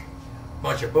said there's a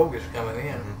bunch of bogies coming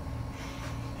in.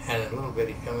 And in a little bit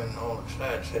he come in all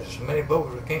excited, said there's so many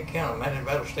bogies we can't count them. Man, the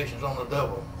battle station's on the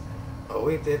double. Well,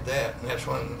 we did that, and that's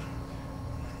when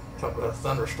talk about a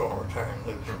thunderstorm returning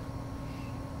loose.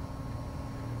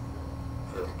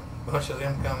 A bunch of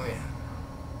them come in.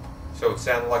 So it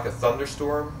sounded like a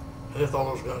thunderstorm? With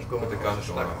all those guns going, with the guns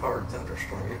like a hard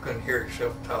thunderstorm. You couldn't hear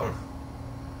yourself talk.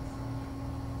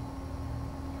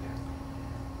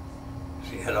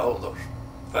 So you had all those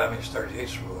 5-inch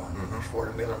 38s going,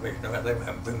 40 millimeters. They were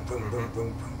having boom, boom, boom,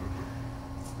 boom, boom.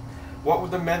 What were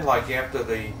the men like after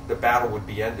the battle would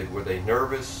be ended? Were they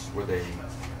nervous? Were they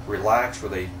relaxed? Were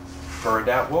they burned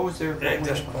out? What was their... They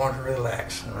just wanted to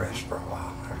relax and rest for a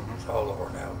while. It's all over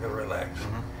now. Go relax.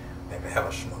 Maybe have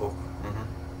a smoke.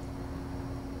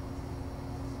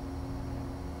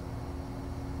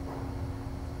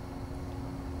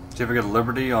 Did you ever get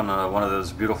Liberty on one of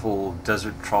those beautiful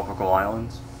desert tropical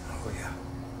islands? Oh, yeah.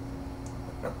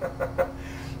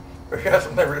 We got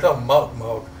some little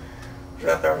mug. It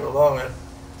was out there so long that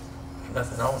there's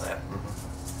nothing on that.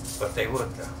 But they would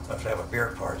let's have a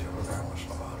beer party over there once in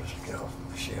a while just to get off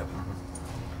the ship.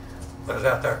 But I was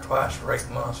out there twice for 8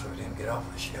 months, so we didn't get off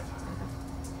the ship.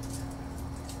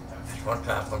 There's one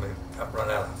time when we got run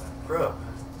out of grub,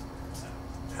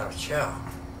 out of chow.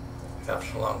 Got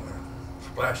so long the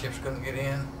supply ships couldn't get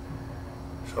in.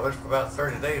 So it was for about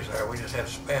 30 days there. We just had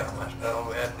spam. That's about all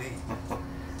we had to eat.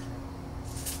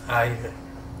 I ate a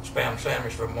spam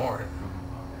sandwich for the morning,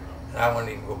 and I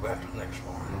wouldn't even go back the next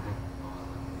morning.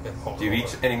 Do you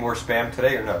eat any more spam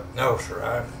today or no? No,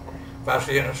 sir. If I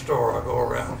see it in a store, I'll go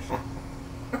around.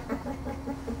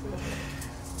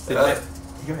 Go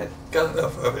ahead. Got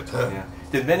enough of it. Yeah.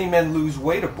 Did many men lose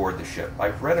weight aboard the ship?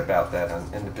 I've read about that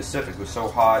in the Pacific. It was so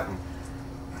hot. And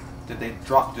did they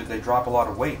drop a lot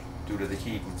of weight due to the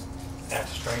heat? That's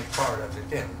the strange part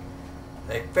of it.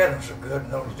 They fed them so good,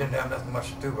 and those didn't have nothing much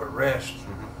to do but rest.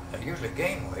 They usually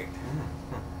gain weight.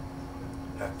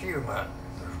 A few might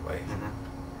lose weight.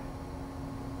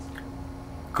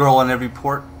 Girl in every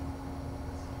port?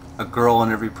 A girl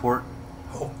in every port?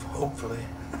 Hopefully.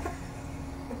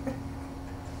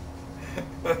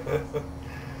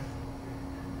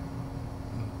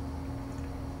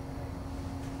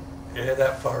 Yeah,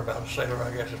 that part about a sailor,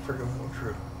 I guess, is pretty well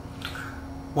true.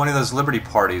 One of those Liberty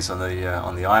parties on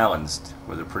the islands,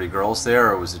 were there pretty girls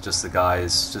there, or was it just the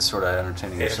guys just sort of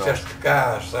entertaining themselves? It's just the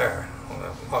guys there on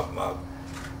the mug.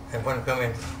 And when they come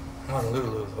in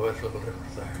Honolulu, though, it's a little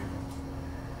different there.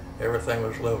 Everything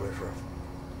was loaded for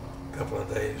a couple of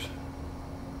days.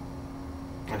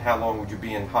 And how long would you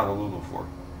be in Honolulu for?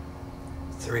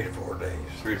 3 to 4 days.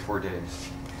 3 to 4 days.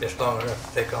 Just long enough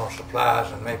to take on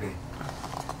supplies and maybe,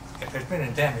 if there's been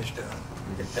any damage done,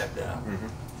 get that done.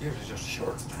 Usually just a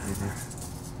short time.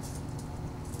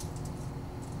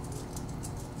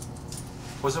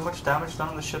 Was there much damage done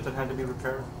on the ship that had to be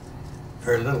repaired?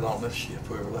 Very little on this ship.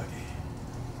 We were lucky.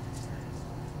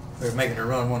 We were making a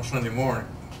run one Sunday morning.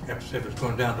 Captain said it was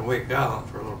going down to Wake Island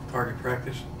for a little target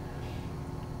practice.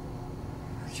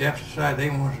 The chaps decided they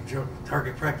wanted to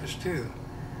target practice too.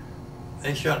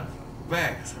 They shot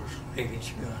back. There was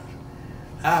 8-inch guns.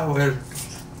 I was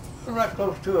right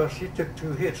close to us. She took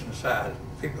 2 hits in the side.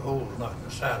 Big holes knocked in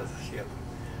the side of the ship.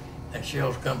 And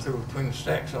shells come through between the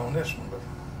stacks on this one, but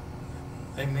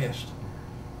they missed.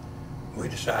 We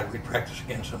decided we'd practice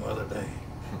again some other day.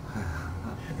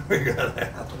 we got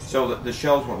out. So the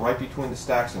shells went right between the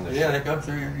stacks in the Yeah, ship. they come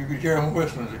through. You could hear them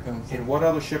whistling as they come through. And what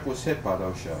other ship was hit by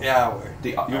those shells? The Iowa.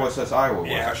 The USS Iowa was.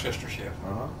 Yeah, our sister ship.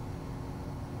 Uh-huh.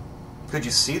 Could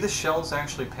you see the shells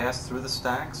actually pass through the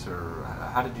stacks, or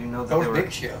how did you know that Those they were?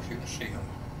 big shells, you can see them.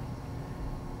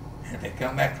 And if they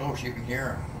come back close, you can hear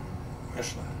them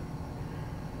whistling.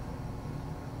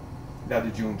 Now,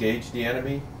 did you engage the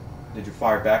enemy? Did you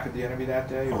fire back at the enemy that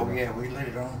day? Oh or? yeah, we lit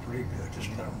it on pretty good. Just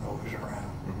let them know it was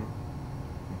around.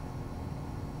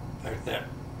 Like that.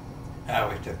 I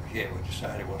always took a hit. We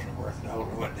decided it wasn't worth it. I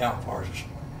went down far as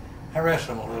I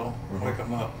rested them a little, wake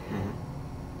them up.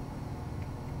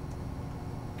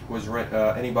 Was there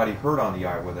anybody hurt on the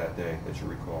Iowa that day that you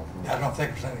recall? I don't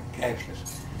think there's any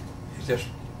casualties. It's just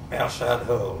outside the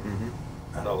hull.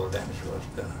 I know the damage was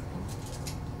done.